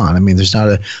the yuan? I mean, there's not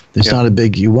a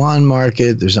big yuan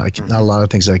market. There's not a lot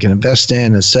of things I can invest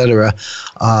in, et cetera.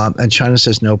 And China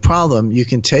says, no problem. You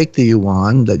can take the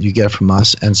yuan that you get from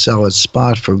us and sell it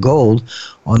spot for gold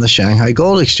on the Shanghai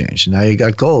Gold Exchange. Now you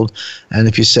got gold. And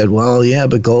if you said, well, yeah,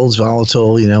 but gold's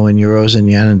volatile, in euros and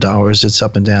yen and dollars, it's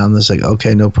up and down. It's like,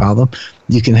 okay, no problem.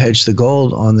 You can hedge the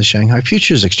gold on the Shanghai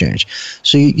Futures Exchange.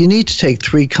 So you need to take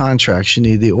three contracts. You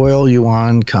need the oil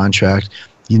yuan contract,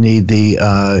 you need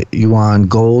the yuan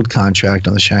gold contract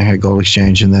on the Shanghai Gold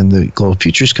Exchange, and then the gold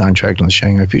futures contract on the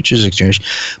Shanghai Futures Exchange.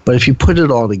 But if you put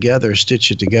it all together,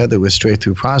 stitch it together with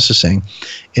straight-through processing,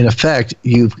 in effect,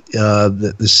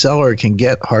 the seller can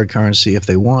get hard currency if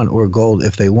they want, or gold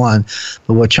if they want.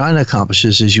 But what China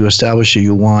accomplishes is you establish a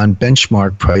yuan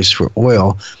benchmark price for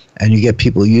oil, and you get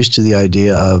people used to the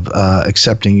idea of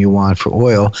accepting yuan for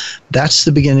oil. That's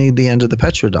the beginning of the end of the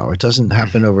petrodollar. It doesn't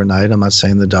happen overnight. I'm not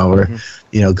saying the dollar,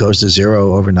 goes to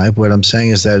zero overnight. What I'm saying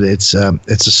is that it's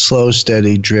a slow,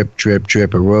 steady drip, drip,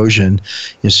 drip erosion.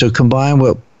 So combine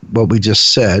what we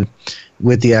just said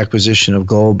with the acquisition of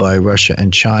gold by Russia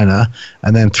and China,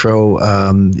 and then throw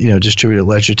distributed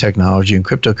ledger technology and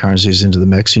cryptocurrencies into the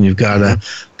mix, and you've got a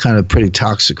kind of pretty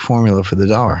toxic formula for the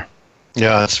dollar.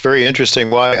 Yeah, it's very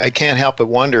interesting. Well, I can't help but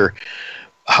wonder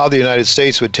how the United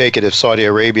States would take it if Saudi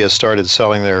Arabia started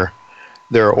selling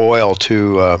their oil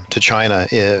to China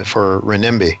for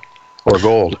renminbi or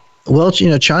gold. Well,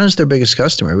 China's their biggest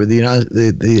customer. With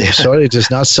the Saudi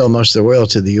does not sell most of their oil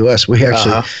to the U.S. We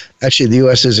actually the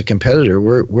U.S. is a competitor.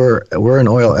 We're an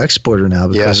oil exporter now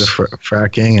because of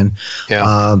fracking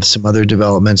and some other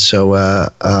developments. So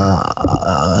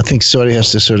I think Saudi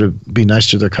has to sort of be nice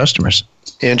to their customers.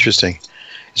 Interesting.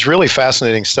 It's really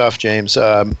fascinating stuff, James.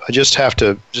 I just have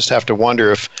to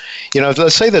wonder if,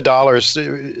 let's say the dollars.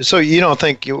 So you don't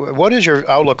think, what is your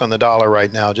outlook on the dollar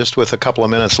right now? Just with a couple of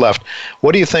minutes left,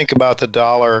 what do you think about the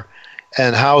dollar,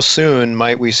 and how soon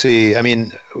might we see? I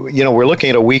mean, we're looking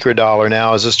at a weaker dollar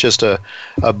now. Is this just a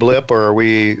blip, or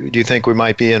do you think we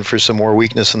might be in for some more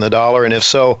weakness in the dollar? And if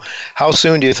so, how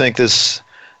soon do you think this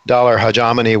dollar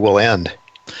hegemony will end?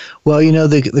 Well,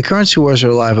 the currency wars are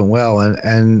alive and well,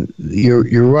 and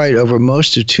you're right. Over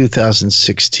most of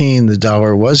 2016, the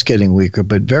dollar was getting weaker,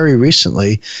 but very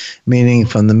recently, meaning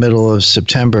from the middle of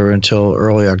September until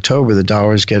early October, the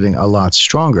dollar is getting a lot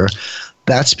stronger.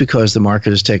 That's because the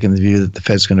market has taken the view that the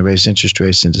Fed's going to raise interest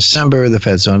rates in December. The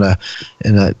Fed's in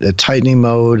a tightening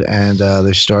mode, and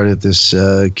they started this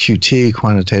QT,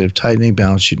 quantitative tightening,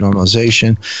 balance sheet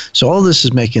normalization. So all this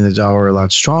is making the dollar a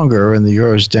lot stronger, and the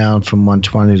euro is down from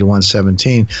 120 to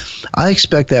 117. I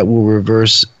expect that will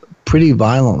reverse pretty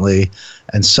violently.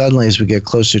 And suddenly, as we get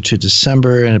closer to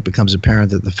December and it becomes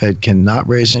apparent that the Fed cannot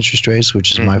raise interest rates,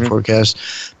 which is my forecast,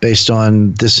 based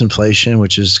on disinflation,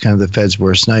 which is kind of the Fed's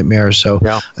worst nightmare. So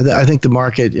I think the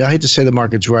market, I hate to say the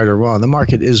market's right or wrong. The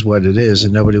market is what it is,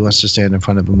 and nobody wants to stand in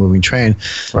front of a moving train.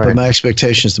 Right. But my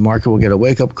expectation is the market will get a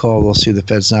wake-up call. We'll see the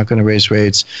Fed's not going to raise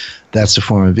rates. That's the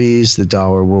form of ease. The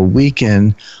dollar will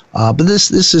weaken. But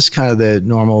this is kind of the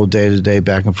normal day-to-day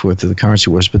back and forth of the currency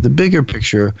wars. But the bigger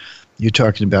picture you're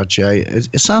talking about, Jay,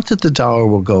 it's not that the dollar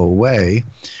will go away.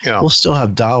 Yeah. We'll still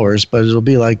have dollars, but it'll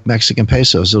be like Mexican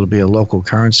pesos. It'll be a local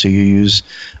currency you use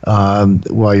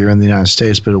while you're in the United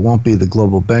States, but it won't be the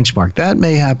global benchmark. That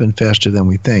may happen faster than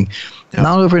we think. Yeah.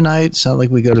 Not overnight. It's not like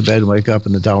we go to bed and wake up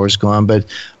and the dollar's gone. But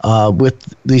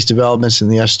with these developments in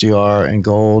the SDR and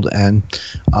gold and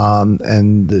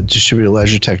the distributed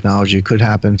ledger technology, it could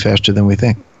happen faster than we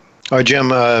think. All right,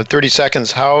 Jim, 30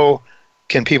 seconds. How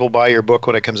can people buy your book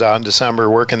when it comes out in December?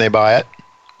 Where can they buy it?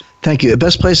 Thank you. The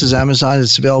best place is Amazon.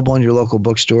 It's available in your local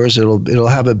bookstores. It'll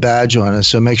have a badge on it.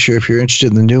 So make sure if you're interested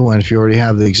in the new one, if you already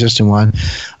have the existing one,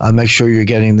 make sure you're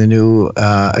getting the new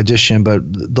edition. But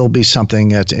there'll be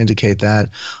something to indicate that.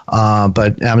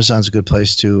 But Amazon's a good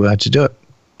place to do it.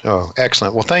 Oh,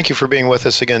 excellent. Well, thank you for being with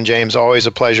us again, James. Always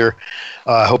a pleasure.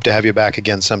 Hope to have you back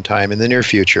again sometime in the near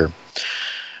future.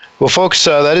 Well, folks,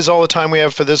 that is all the time we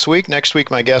have for this week. Next week,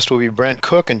 my guest will be Brent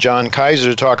Cook and John Kaiser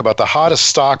to talk about the hottest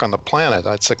stock on the planet.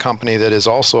 That's a company that is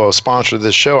also a sponsor of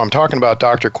this show. I'm talking about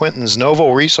Dr. Quinton's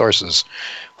Novo Resources,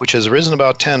 which has risen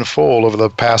about tenfold over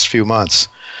the past few months.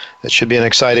 It should be an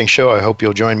exciting show. I hope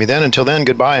you'll join me then. Until then,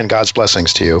 goodbye and God's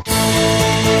blessings to you.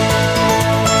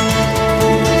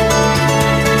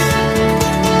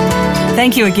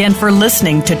 Thank you again for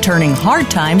listening to Turning Hard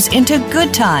Times into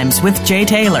Good Times with Jay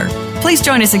Taylor. Please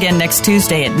join us again next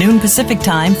Tuesday at noon Pacific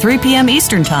Time, 3 p.m.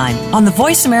 Eastern Time on the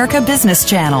Voice America Business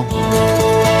Channel.